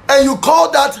 And you call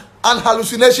that an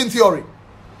hallucination theory.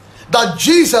 That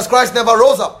Jesus Christ never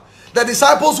rose up. The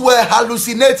disciples were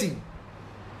hallucinating.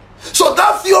 So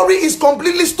that theory is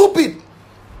completely stupid.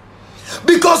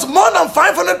 Because more than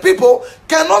 500 people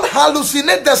cannot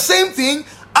hallucinate the same thing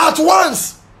at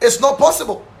once. It's not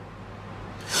possible.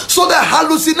 So the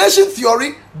hallucination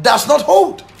theory does not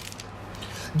hold.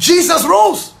 Jesus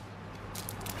rose.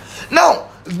 Now,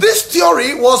 this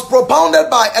theory was propounded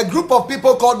by a group of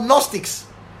people called Gnostics.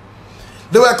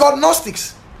 They were called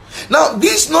Gnostics. Now,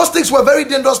 these Gnostics were very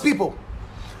dangerous people.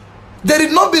 They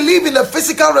did not believe in the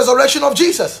physical resurrection of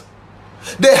Jesus.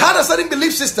 They had a certain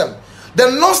belief system.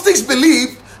 The Gnostics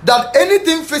believed that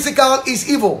anything physical is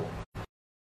evil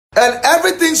and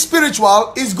everything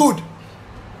spiritual is good.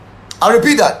 I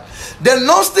repeat that. The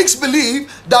Gnostics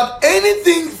believe that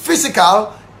anything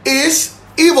physical is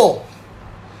evil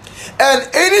and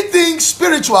anything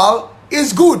spiritual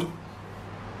is good.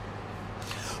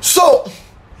 So,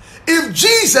 if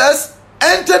Jesus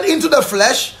entered into the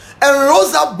flesh and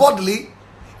rose up bodily,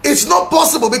 it's not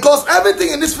possible because everything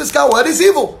in this physical world is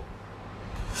evil.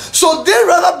 So they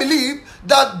rather believe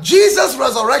that Jesus'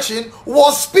 resurrection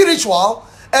was spiritual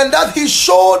and that he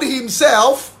showed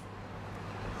himself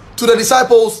to the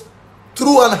disciples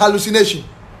through an hallucination.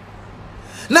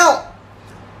 Now,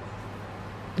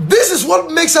 this is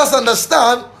what makes us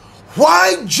understand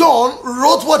why John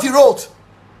wrote what he wrote.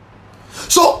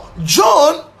 So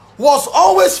John was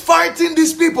always fighting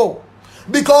these people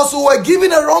because we were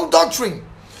given a wrong doctrine.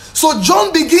 So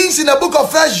John begins in the book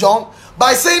of 1 John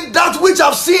by saying that which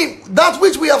I've seen, that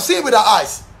which we have seen with our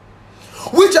eyes,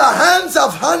 which our hands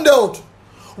have handled,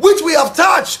 which we have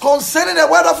touched concerning the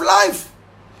word of life.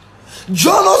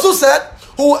 John also said,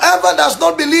 whoever does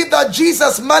not believe that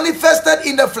Jesus manifested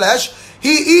in the flesh,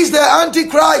 he is the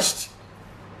Antichrist.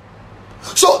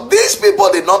 So these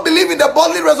people did not believe in the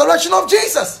bodily resurrection of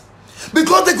Jesus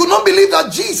because they could not believe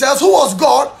that Jesus, who was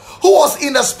God, who was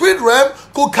in the spirit realm,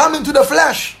 could come into the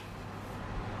flesh.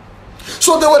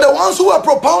 So they were the ones who were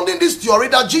propounding this theory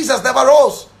that Jesus never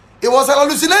rose. It was an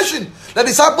hallucination. The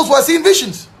disciples were seeing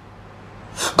visions.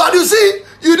 But you see,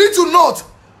 you need to note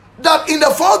that in the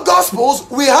 4 Gospels,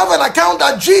 we have an account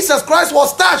that Jesus Christ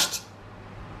was touched.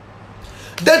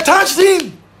 They touched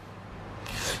him.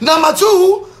 Number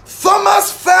 2,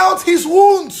 Thomas felt his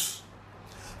wounds.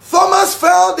 Thomas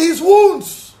felt his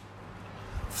wounds.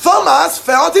 Thomas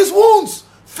felt his wounds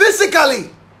physically.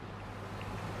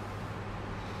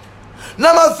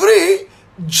 Number 3,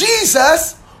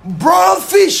 Jesus broiled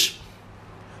fish.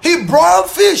 He broiled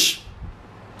fish.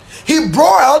 He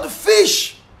broiled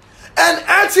fish and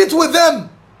ate it with them.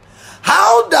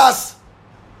 How does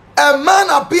a man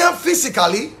appear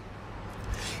physically,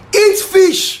 eat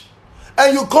fish,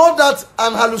 and you call that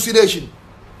an hallucination?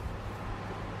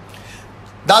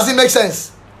 Does it make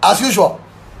sense? As usual.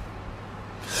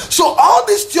 So all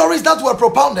these theories that were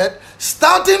propounded,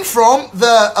 starting from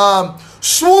the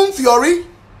swoon theory,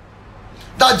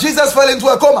 that Jesus fell into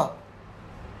a coma,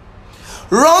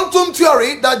 wrong tomb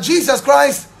theory, that Jesus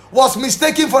Christ was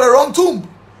mistaken for the wrong tomb,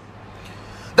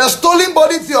 the stolen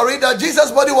body theory, that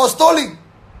Jesus' body was stolen,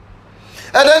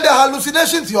 and then the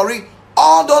hallucination theory,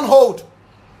 all don't hold.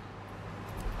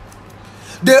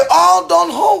 They all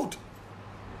don't hold.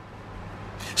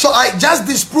 So I just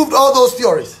disproved all those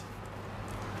theories.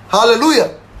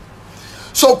 Hallelujah.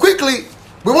 So quickly,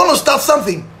 we want to start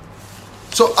something.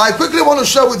 So I quickly want to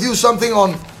share with you something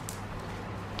on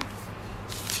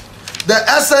the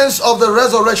essence of the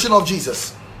resurrection of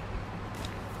Jesus.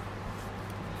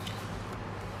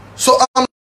 So the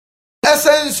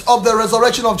essence of the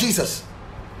resurrection of Jesus.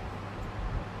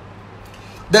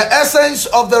 The essence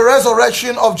of the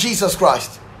resurrection of Jesus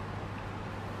Christ.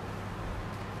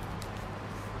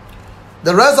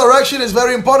 The resurrection is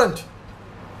very important.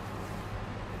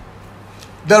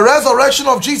 The resurrection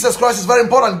of Jesus Christ is very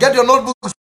important. Get your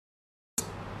notebooks.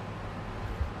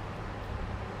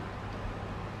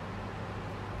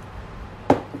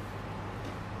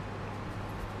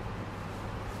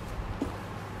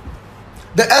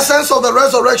 The essence of the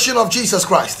resurrection of Jesus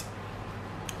Christ.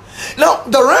 Now,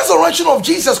 the resurrection of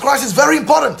Jesus Christ is very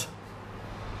important.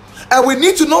 And we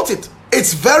need to note it.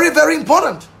 It's very, very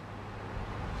important.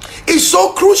 It's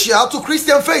so crucial to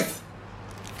Christian faith.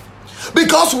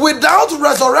 Because without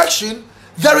resurrection,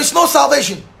 there is no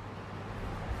salvation.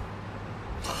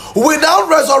 Without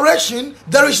resurrection,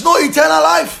 there is no eternal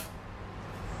life.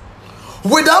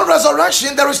 Without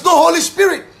resurrection, there is no Holy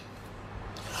Spirit.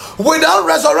 Without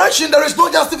resurrection, there is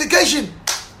no justification.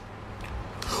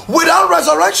 Without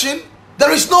resurrection,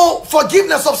 there is no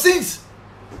forgiveness of sins.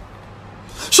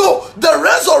 So the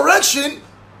resurrection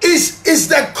is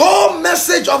the core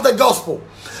message of the gospel.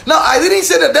 Now, I didn't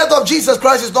say the death of Jesus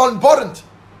Christ is not important.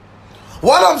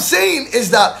 What I'm saying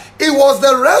is that it was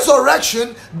the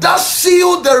resurrection that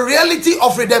sealed the reality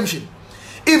of redemption.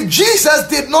 If Jesus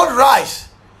did not rise,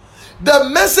 the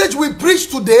message we preach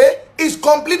today is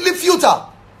completely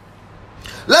futile.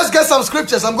 Let's get some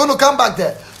scriptures. I'm going to come back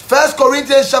there. 1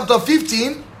 Corinthians chapter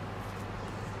 15,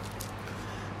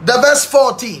 the verse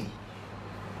 14.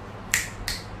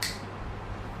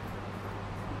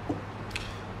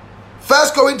 1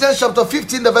 Corinthians chapter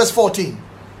 15, the verse 14.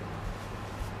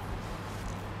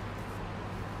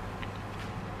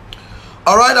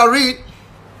 tonight I read.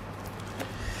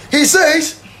 He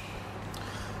says,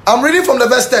 I'm reading from the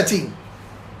verse 13.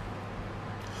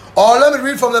 Or let me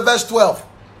read from the verse 12.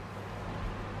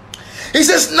 He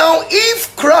says, now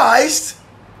if Christ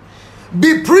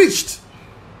be preached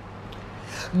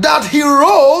that he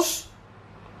rose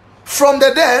from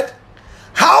the dead,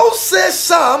 how say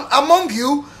some among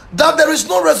you that there is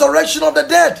no resurrection of the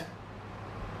dead?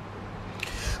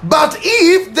 But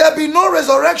if there be no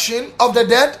resurrection of the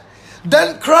dead,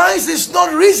 then Christ is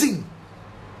not risen.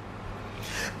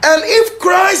 And if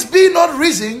Christ be not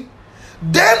risen,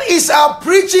 then is our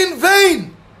preaching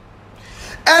vain,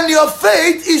 and your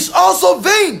faith is also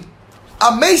vain.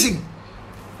 Amazing.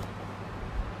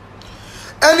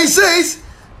 And he says,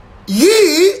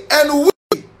 ye and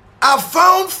we are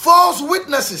found false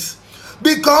witnesses,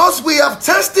 because we have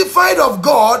testified of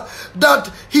God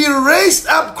that he raised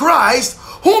up Christ,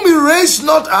 whom he raised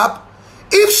not up,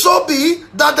 if so be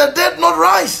that the dead not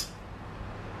rise.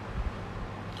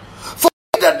 For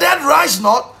if the dead rise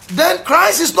not, then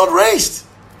Christ is not raised.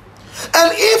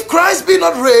 And if Christ be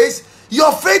not raised,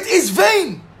 your faith is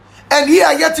vain, and ye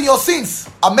are yet in your sins.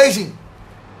 Amazing.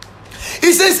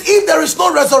 He says, if there is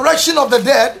no resurrection of the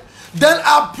dead, then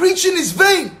our preaching is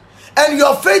vain, and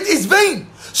your faith is vain.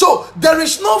 So there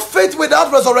is no faith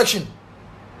without resurrection.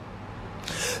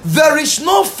 There is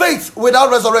no faith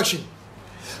without resurrection.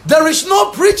 There is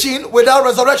no preaching without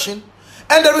resurrection,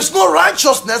 and there is no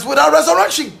righteousness without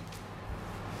resurrection.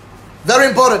 Very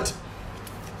important.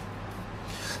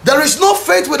 There is no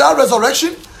faith without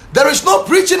resurrection. There is no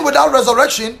preaching without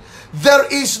resurrection.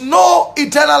 There is no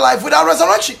eternal life without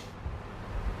resurrection.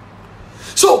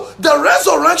 So the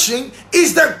resurrection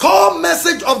is the core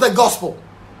message of the gospel.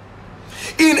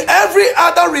 In every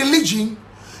other religion,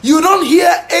 you don't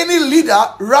hear any leader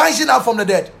rising up from the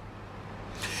dead.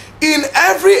 In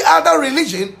every other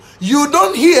religion, you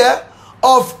don't hear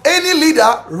of any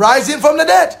leader rising from the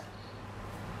dead.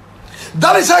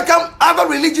 That is how come other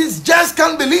religions just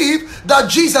can't believe that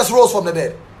Jesus rose from the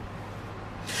dead.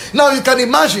 Now you can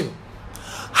imagine,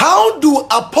 how do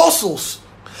apostles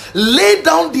lay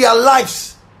down their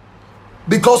lives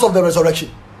because of the resurrection?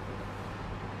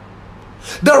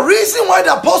 The reason why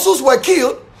the apostles were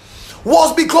killed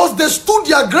was because they stood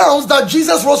their grounds that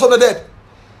Jesus rose from the dead.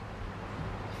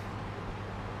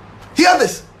 Hear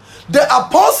this. The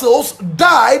apostles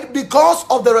died because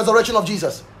of the resurrection of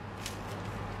Jesus.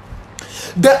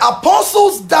 The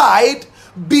apostles died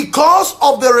because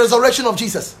of the resurrection of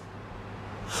Jesus.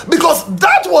 Because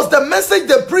that was the message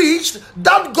they preached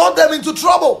that got them into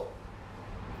trouble.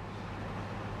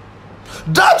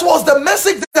 That was the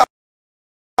message that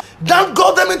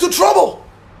got them into trouble.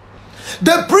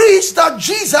 They preached that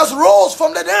Jesus rose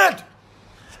from the dead,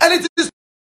 and it is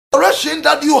resurrection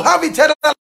that you have eternal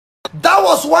life. That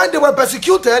was why they were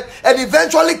persecuted and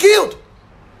eventually killed.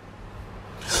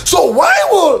 So why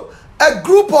will a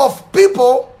group of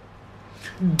people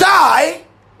die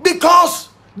because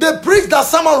they preached that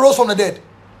someone rose from the dead?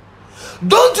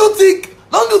 Don't you think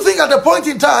at the point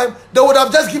in time they would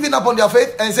have just given up on their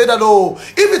faith and said that, oh,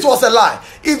 if it was a lie,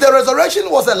 if the resurrection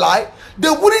was a lie, they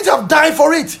wouldn't have died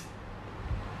for it?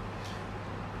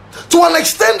 To an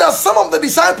extent that some of the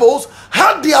disciples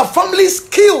had their families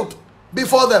killed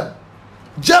before them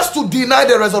just to deny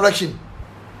the resurrection.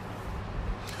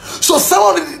 So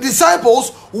some of the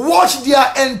disciples watched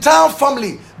their entire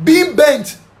family being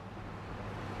burnt.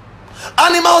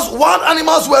 Wild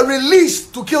animals were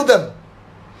released to kill them.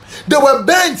 They were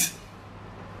burnt.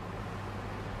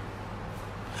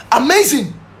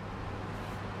 Amazing.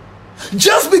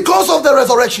 Just because of the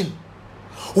resurrection.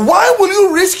 Why will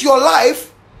you risk your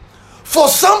life for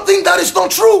something that is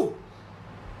not true?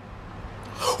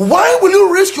 Why will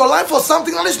you risk your life for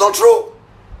something that is not true?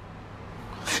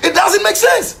 It doesn't make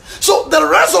sense. So the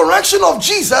resurrection of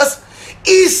Jesus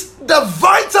is the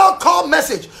vital core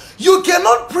message. You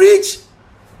cannot preach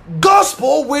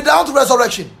gospel without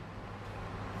resurrection.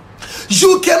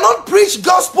 You cannot preach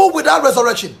gospel without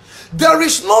resurrection. There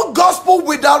is no gospel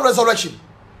without resurrection.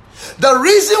 The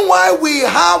reason why we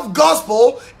have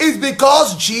gospel is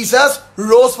because Jesus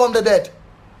rose from the dead.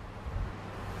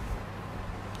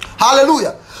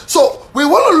 Hallelujah. So we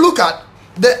want to look at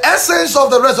the essence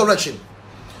of the resurrection.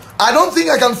 I don't think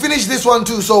I can finish this one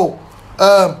too. So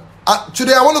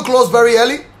today I want to close very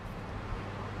early.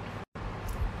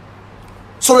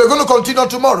 So we're going to continue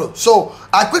tomorrow. So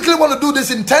I quickly want to do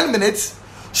this in 10 minutes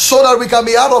so that we can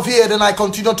be out of here. Then I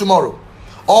continue tomorrow,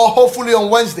 or hopefully on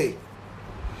Wednesday.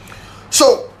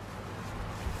 So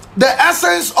the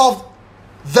essence of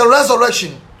the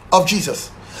resurrection of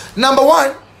Jesus. Number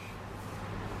one,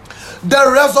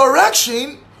 the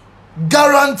resurrection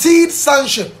guaranteed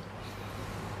sonship.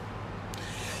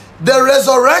 The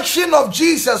resurrection of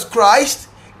Jesus Christ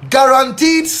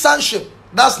guaranteed sonship.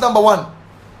 That's number one.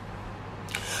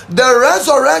 The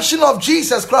resurrection of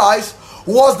Jesus Christ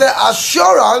was the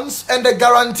assurance and the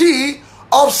guarantee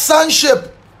of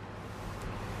sonship.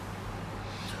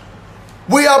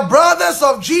 We are brothers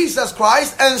of Jesus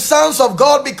Christ and sons of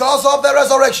God because of the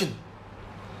resurrection.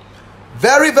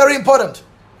 Very, very important.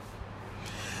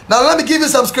 Now let me give you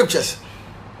some scriptures.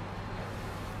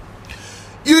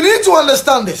 You need to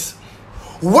understand this.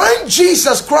 When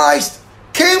Jesus Christ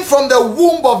came from the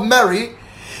womb of Mary,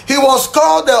 he was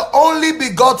called the only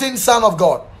begotten Son of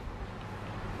God.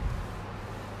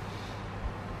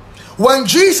 When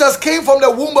Jesus came from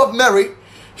the womb of Mary,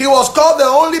 he was called the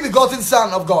only begotten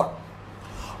Son of God.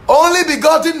 Only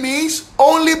begotten means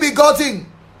only begotten.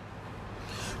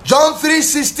 John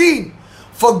 3:16.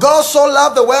 For God so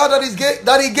loved the world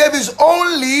that he gave his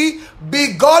only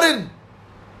begotten,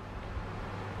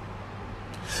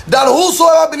 that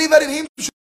whosoever believeth in him should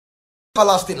have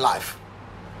everlasting life.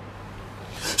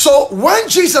 So when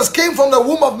Jesus came from the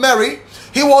womb of Mary,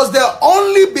 he was the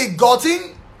only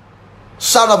begotten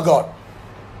Son of God.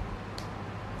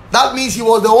 That means he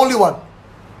was the only one.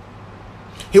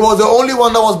 He was the only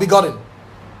one that was begotten.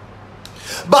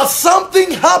 But something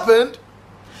happened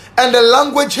and the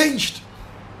language changed.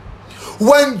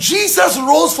 When Jesus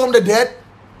rose from the dead,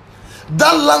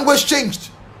 that language changed.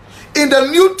 In the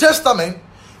New Testament,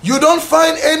 you don't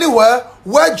find anywhere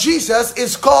where Jesus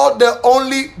is called the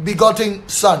only begotten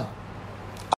Son.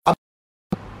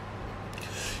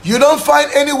 You don't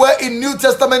find anywhere in New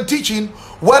Testament teaching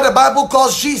where the Bible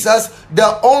calls Jesus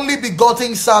the only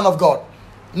begotten Son of God.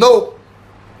 No.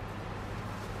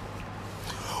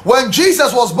 When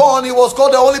Jesus was born, he was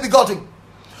called the only begotten.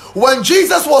 When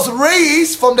Jesus was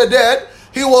raised from the dead,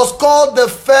 he was called the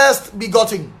first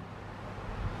begotten.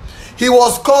 He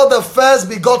was called the first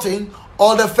begotten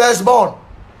or the firstborn.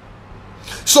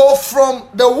 So from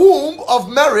the womb of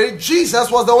Mary,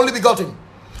 Jesus was the only begotten.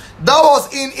 That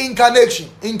was in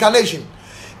incarnation.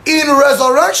 In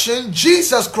resurrection,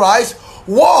 Jesus Christ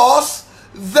was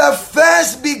the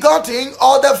first begotten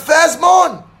or the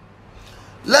firstborn.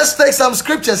 Let's take some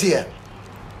scriptures here.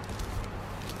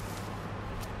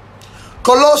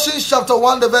 Colossians chapter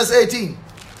 1, the verse 18.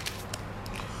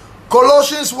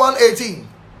 Colossians 1:18.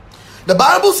 The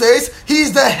Bible says he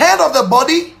is the head of the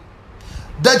body,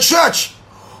 the church,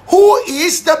 who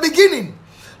is the beginning,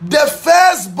 the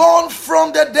firstborn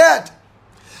from the dead.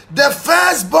 The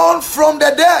firstborn from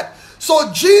the dead.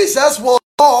 So Jesus was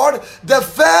called the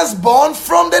firstborn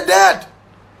from the dead.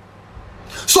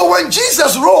 So when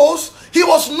Jesus rose, he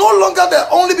was no longer the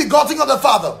only begotten of the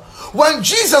Father. When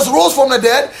Jesus rose from the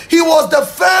dead, he was the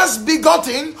first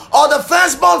begotten or the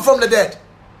firstborn from the dead.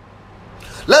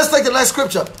 Let's take the next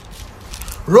scripture.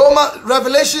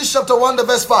 Revelation chapter 1, the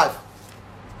verse 5.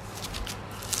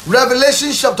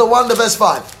 Revelation chapter 1, the verse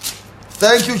 5.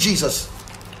 Thank you, Jesus.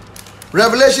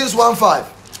 Revelations 1:5.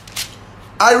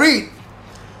 I read.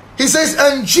 He says,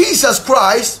 and Jesus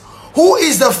Christ, who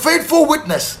is the faithful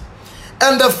witness,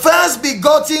 and the first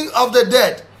begotten of the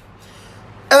dead,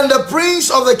 and the prince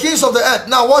of the kings of the earth.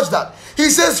 Now watch that. He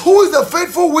says, who is the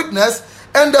faithful witness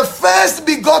and the first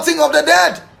begotten of the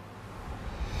dead?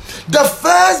 The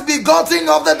first begotten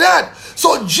of the dead.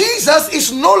 So Jesus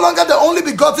is no longer the only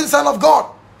begotten Son of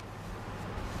God.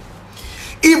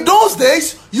 If those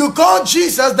days you call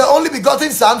Jesus the only begotten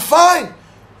Son, fine.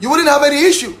 You wouldn't have any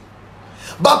issue.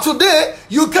 But today,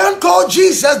 you can't call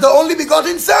Jesus the only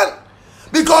begotten Son,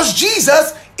 because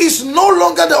Jesus is no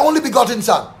longer the only begotten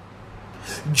Son.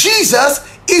 Jesus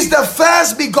is the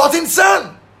first begotten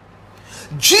Son.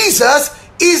 Jesus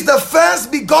is the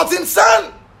first begotten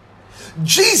Son.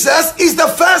 Jesus is the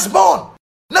firstborn.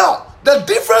 Now, the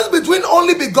difference between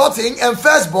only begotten and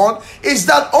firstborn is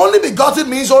that only begotten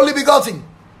means only begotten.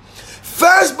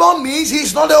 Firstborn means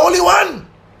he's not the only one.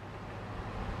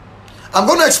 I'm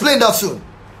going to explain that soon.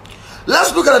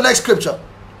 Let's look at the next scripture.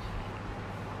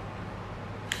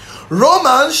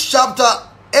 Romans chapter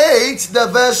 8, the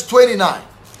verse 29.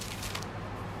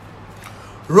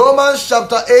 Romans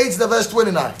chapter 8, the verse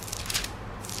 29.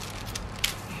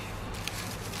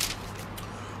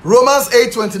 Romans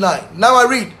 8:29. Now I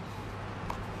read.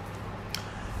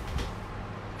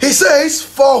 He says,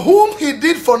 for whom he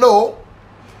did foreknow,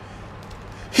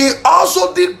 he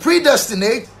also did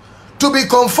predestinate to be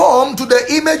conformed to the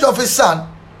image of his Son,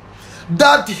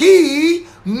 that he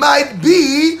might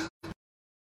be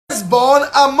firstborn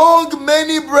among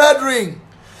many brethren.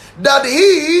 That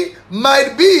he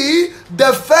might be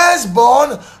the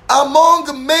firstborn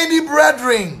among many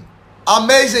brethren.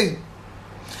 Amazing.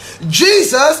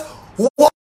 Jesus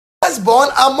was born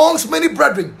amongst many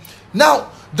brethren. Now,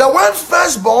 The word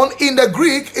firstborn in the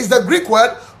Greek is the Greek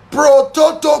word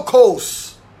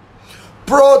prototokos.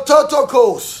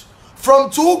 Prototokos. From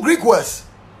two Greek words.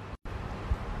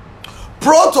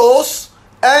 Protos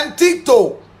and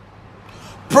tikto.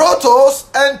 Protos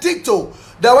and tikto.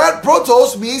 The word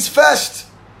protos means first.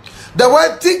 The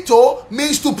word tikto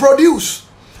means to produce.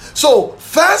 So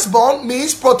firstborn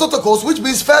means prototokos, which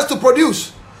means first to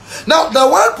produce. Now the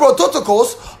word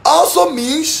prototokos also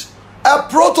means a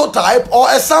prototype or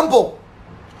a sample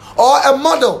or a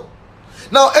model.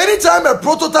 Now anytime a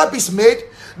prototype is made,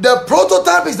 the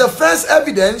prototype is the first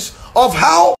evidence of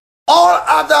how all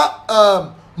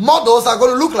other models are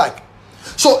going to look like.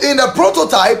 So in a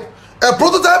prototype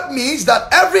means that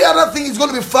every other thing is going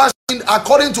to be fashioned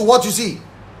according to what you see.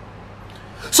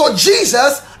 So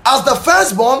Jesus, as the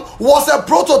firstborn, was a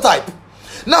prototype.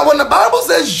 Now when the Bible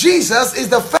says Jesus is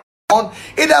the firstborn,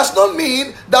 it does not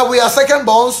mean that we are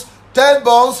secondborns,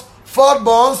 thirdborns,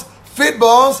 fourthborns,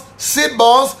 fifthborns,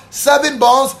 sixthborns,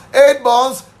 seventhborns,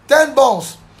 eightborns,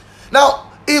 tenthborns.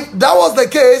 Now if that was the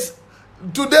case,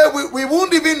 today we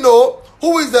wouldn't even know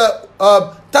who is the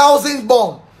thousandth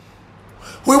born.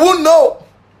 We won't know.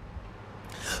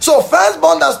 So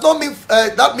firstborn does not mean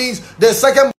that means the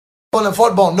second born and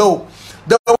fourth born. No,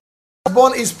 the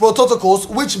firstborn is prototokos,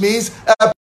 which means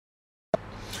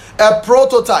a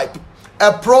prototype.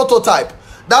 A prototype.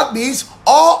 That means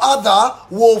all other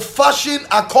will fashion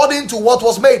according to what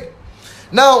was made.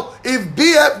 Now,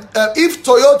 if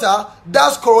Toyota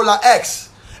does Corolla X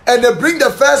and they bring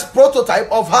the first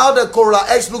prototype of how the Corolla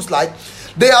X looks like,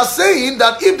 they are saying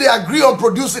that if they agree on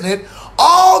producing it,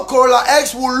 all Corolla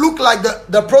X will look like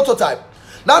the prototype.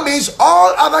 That means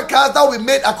all other cars that we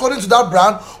made according to that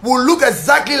brand will look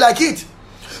exactly like it.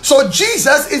 So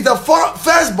Jesus is the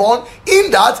firstborn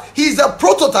in that he is the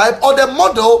prototype or the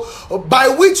model by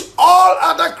which all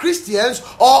other Christians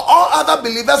or all other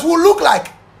believers will look like.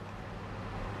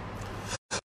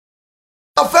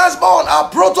 The firstborn, our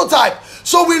prototype.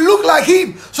 So we look like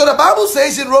him. So the Bible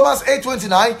says in Romans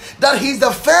 8:29 that he's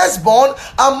the firstborn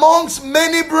amongst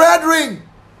many brethren.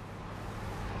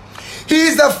 He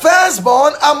is the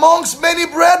firstborn amongst many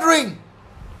brethren.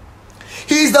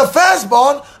 He is the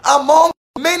firstborn among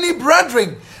many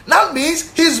brethren. That means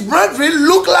his brethren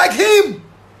look like him.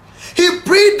 He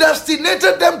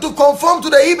predestinated them to conform to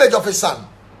the image of his son.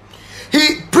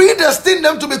 He predestined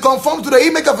them to be conformed to the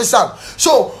image of his son.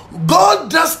 So God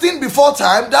destined before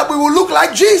time that we will look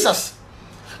like Jesus.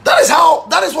 That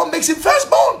is what makes him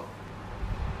firstborn.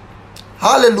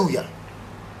 Hallelujah.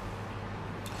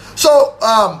 So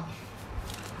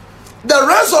the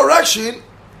resurrection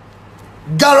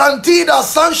guaranteed our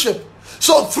sonship.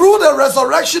 So through the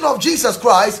resurrection of Jesus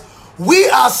Christ, we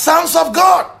are sons of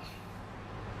God.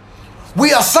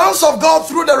 We are sons of God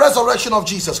through the resurrection of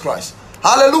Jesus Christ.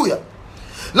 Hallelujah.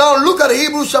 Now look at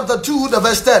Hebrews chapter 2, the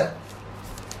verse 10.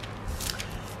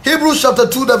 Hebrews chapter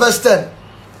 2, the verse 10.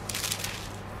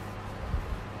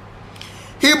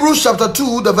 Hebrews chapter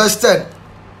 2, the verse 10.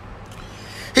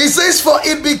 He says, for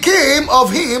it became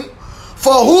of him,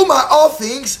 for whom are all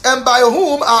things, and by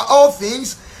whom are all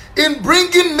things, in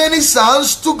bringing many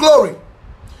sons to glory,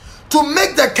 to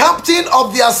make the captain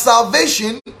of their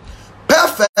salvation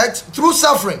perfect through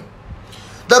suffering.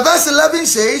 The verse 11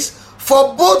 says,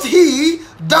 for both he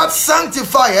that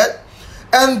sanctifieth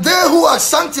and they who are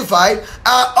sanctified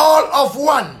are all of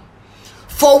one,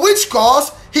 for which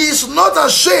cause he is not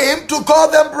ashamed to call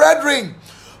them brethren.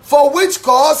 For which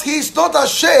cause he is not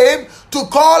ashamed to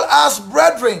call us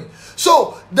brethren.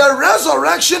 So the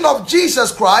resurrection of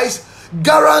Jesus Christ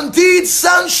guaranteed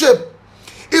sonship.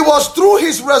 It was through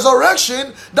his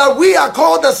resurrection that we are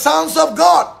called the sons of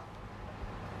God.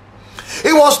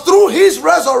 It was through his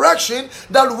resurrection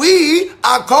that we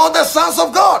are called the sons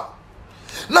of God.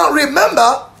 Now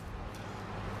remember,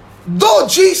 though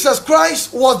Jesus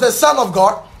Christ was the Son of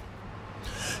God,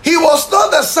 he was not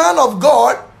the Son of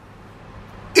God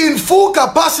in full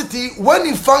capacity when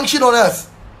he functioned on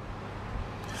earth.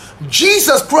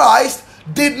 Jesus Christ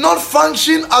did not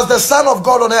function as the Son of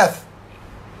God on earth.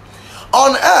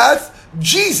 On earth,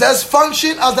 Jesus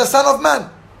functioned as the Son of Man.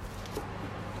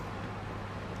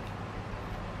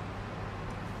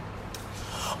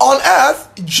 On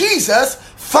earth, Jesus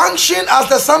functioned as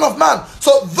the Son of Man.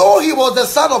 So though he was the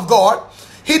Son of God,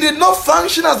 he did not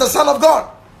function as the Son of God.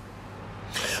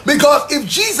 Because if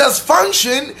Jesus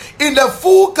functioned in the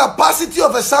full capacity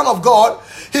of a Son of God,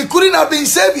 he couldn't have been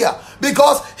Savior,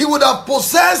 because he would have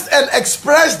possessed and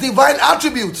expressed divine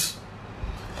attributes.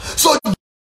 So he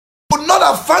would not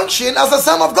have functioned as the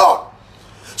Son of God.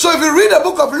 So if you read the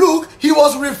book of Luke, he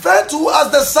was referred to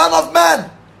as the Son of Man.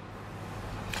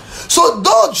 So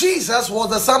though Jesus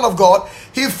was the Son of God,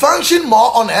 he functioned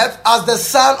more on earth as the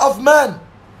Son of Man.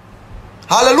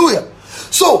 Hallelujah.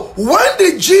 So when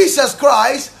did Jesus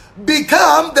Christ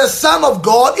become the Son of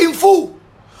God in full?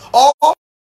 Or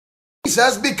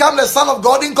Jesus become the Son of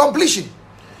God in completion?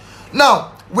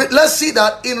 Now, let's see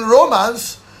that in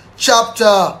Romans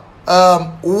chapter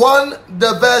 1,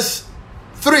 the verse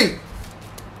 3.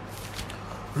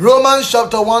 Romans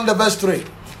chapter 1, the verse 3.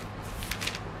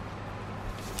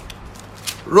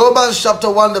 Romans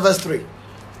chapter 1, the verse 3.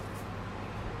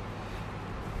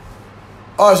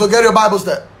 Alright, so get your Bibles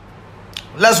there.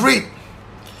 Let's read.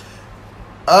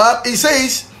 He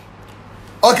says,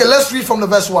 okay, let's read from the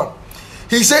verse 1.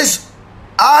 He says,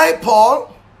 I,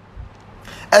 Paul,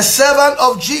 a servant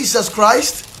of Jesus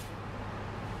Christ,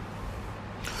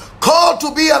 called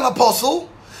to be an apostle,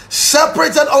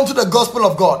 separated unto the gospel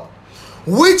of God,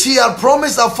 which he had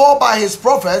promised afore by his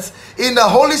prophets in the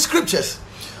holy scriptures,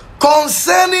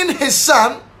 concerning his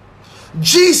Son,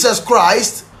 Jesus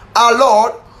Christ, our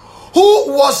Lord,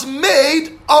 who was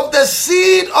made of the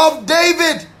seed of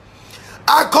David,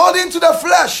 according to the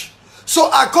flesh.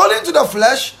 So according to the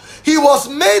flesh, he was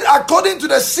made according to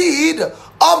the seed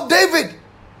of David.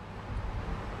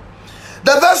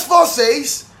 The verse 4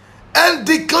 says, and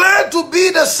declared to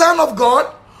be the Son of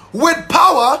God with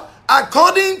power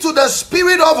according to the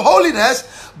Spirit of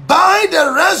holiness by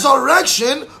the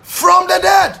resurrection from the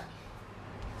dead.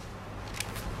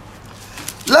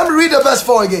 Let me read the verse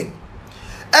 4 again.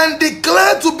 And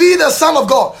declared to be the Son of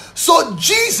God. So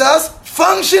Jesus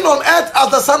functioned on earth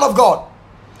as the Son of God.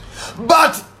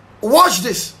 But watch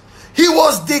this. He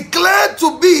was declared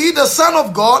to be the Son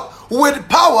of God with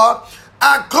power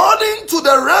according to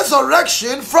the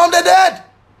resurrection from the dead.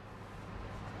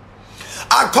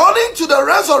 According to the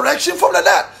resurrection from the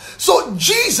dead. So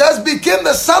Jesus became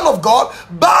the Son of God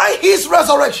by his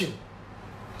resurrection.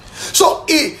 So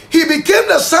he became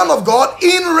the Son of God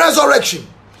in resurrection.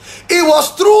 It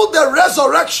was through the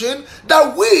resurrection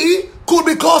that we could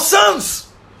be called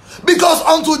sons. Because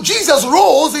until Jesus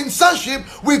rose in sonship,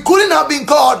 we couldn't have been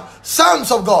called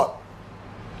sons of God.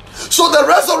 So the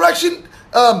resurrection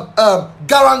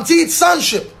guaranteed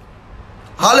sonship.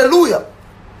 Hallelujah.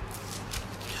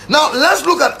 Now let's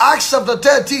look at Acts chapter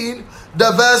 13,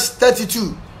 the verse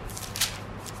 32.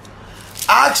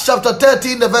 Acts chapter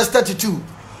 13, the verse 32.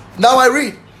 Now I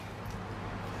read.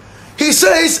 He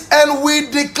says, and we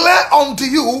declare unto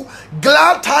you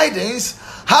glad tidings,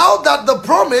 how that the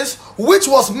promise which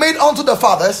was made unto the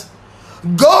fathers,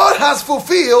 God has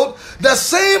fulfilled the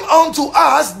same unto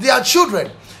us, their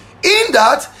children, in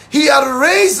that he had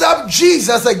raised up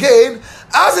Jesus again,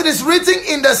 as it is written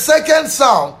in the second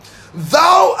Psalm,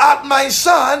 thou art my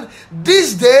son,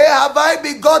 this day have I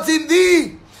begotten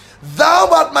thee. Thou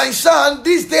art my son,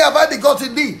 this day have I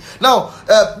begotten thee. Now,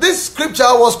 this scripture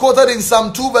was quoted in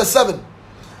Psalm 2 verse 7.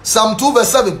 Psalm 2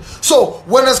 verse 7. So,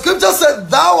 when the scripture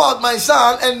said, thou art my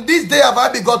son, and this day have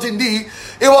I begotten thee,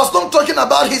 it was not talking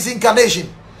about his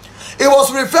incarnation. It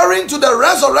was referring to the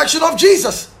resurrection of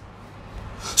Jesus.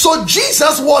 So,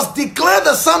 Jesus was declared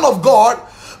the Son of God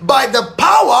by the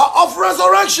power of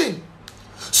resurrection.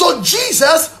 So,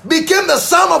 Jesus became the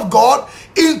Son of God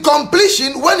in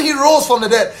completion when he rose from the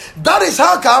dead. That is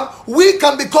how come we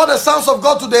can be called the sons of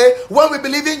God today when we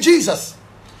believe in Jesus.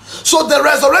 So the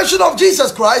resurrection of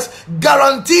Jesus Christ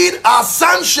guaranteed our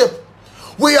sonship.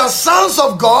 We are sons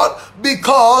of God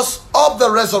because of the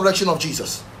resurrection of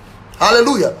Jesus.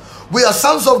 Hallelujah. We are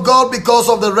sons of God because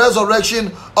of the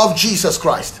resurrection of Jesus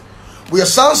Christ. We are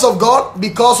sons of God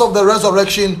because of the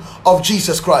resurrection of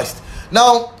Jesus Christ.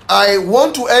 Now, I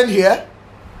want to end here.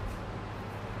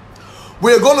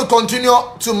 We're going to continue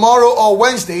tomorrow or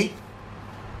Wednesday.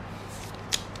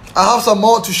 I have some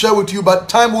more to share with you, but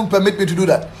time won't permit me to do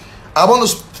that. I want to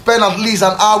spend at least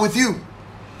an hour with you.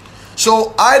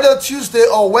 So either Tuesday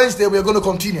or Wednesday, we're going to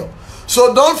continue.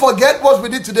 So don't forget what we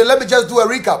did today. Let me just do a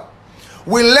recap.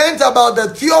 We learned about the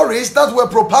theories that were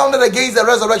propounded against the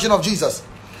resurrection of Jesus.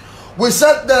 We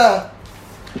said the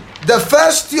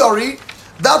first theory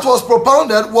that was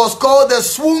propounded was called the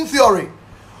swoon theory,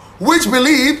 which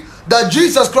believed that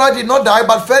Jesus Christ did not die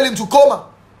but fell into coma.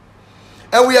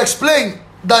 And we explained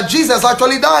that Jesus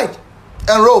actually died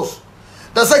and rose.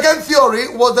 The second theory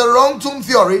was the wrong tomb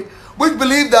theory, which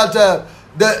believed that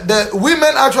the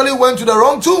women actually went to the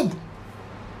wrong tomb.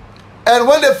 And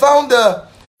when they found the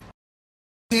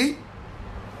they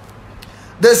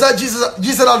said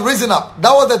Jesus had risen up.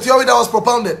 That was the theory that was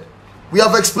propounded. We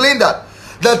have explained that.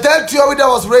 The third theory that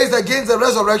was raised against the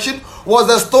resurrection was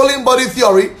the stolen body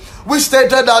theory, which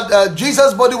stated that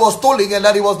Jesus' body was stolen and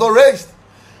that he was not raised.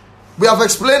 We have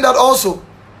explained that also.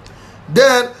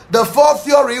 Then the fourth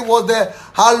theory was the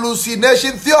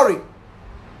hallucination theory,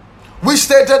 which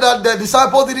stated that the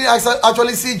disciples didn't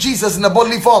actually see Jesus in a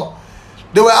bodily form.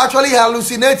 They were actually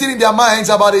hallucinating in their minds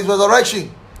about his resurrection.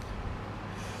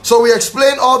 So we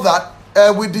explained all that.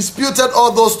 We disputed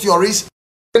all those theories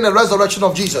in the resurrection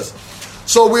of Jesus.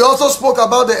 So we also spoke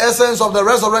about the essence of the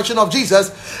resurrection of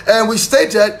Jesus, and we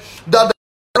stated that the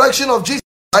resurrection of Jesus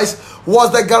Christ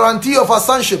was the guarantee of our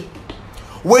sonship.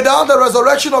 Without the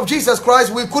resurrection of Jesus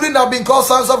Christ, we couldn't have been called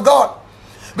sons of God,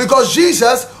 because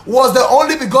Jesus was the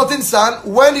only begotten Son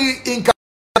when he incarnated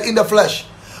in the flesh.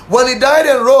 When he died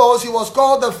and rose, he was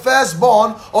called the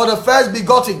firstborn or the first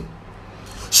begotten.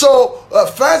 So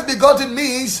first begotten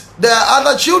means there are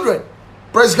other children.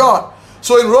 Praise God.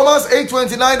 So in Romans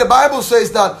 8:29, the Bible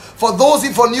says that for those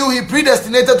he foreknew, he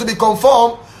predestinated to be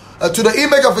conformed to the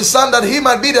image of his Son, that he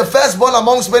might be the firstborn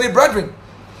amongst many brethren.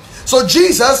 So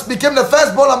Jesus became the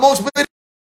firstborn amongst many.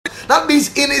 That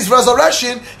means in his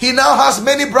resurrection, he now has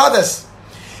many brothers.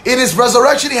 In his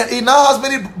resurrection, he now has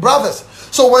many brothers.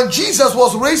 So when Jesus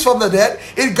was raised from the dead,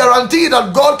 it guaranteed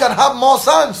that God can have more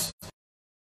sons.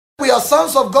 We are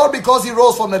sons of God because he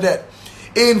rose from the dead.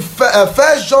 In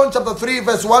 1 John chapter 3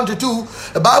 verse 1 to 2,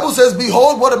 the Bible says,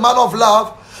 behold, what a manner of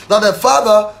love that the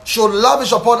Father should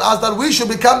lavish upon us, that we should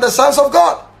become the sons of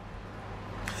God.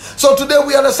 So today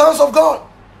we are the sons of God.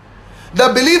 The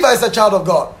believer is a child of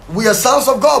God. We are sons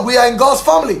of God. We are in God's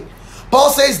family. Paul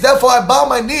says, therefore I bow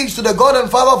my knees to the God and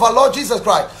Father of our Lord Jesus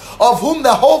Christ, of whom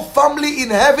the whole family in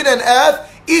heaven and earth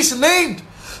is named.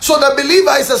 So the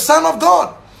believer is a son of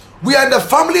God. We are in the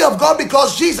family of God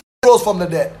because Jesus rose from the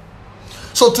dead.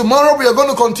 So tomorrow we are going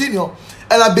to continue,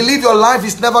 and I believe your life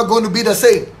is never going to be the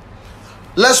same.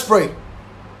 Let's pray.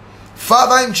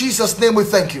 Father, in Jesus' name we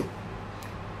thank you.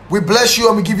 We bless you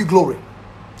and we give you glory.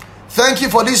 Thank you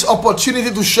for this opportunity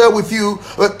to share with you,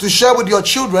 to share with your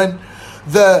children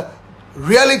the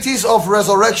realities of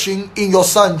resurrection in your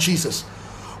Son Jesus.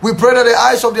 We pray that the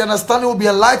eyes of the understanding will be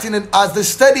enlightened, and as they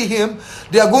study him,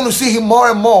 they are going to see him more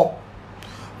and more.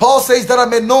 Paul says that I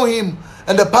may know him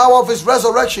and the power of his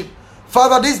resurrection.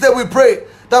 Father, this day we pray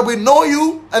that we know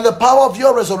you and the power of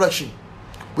your resurrection.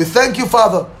 We thank you,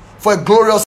 Father, for a glorious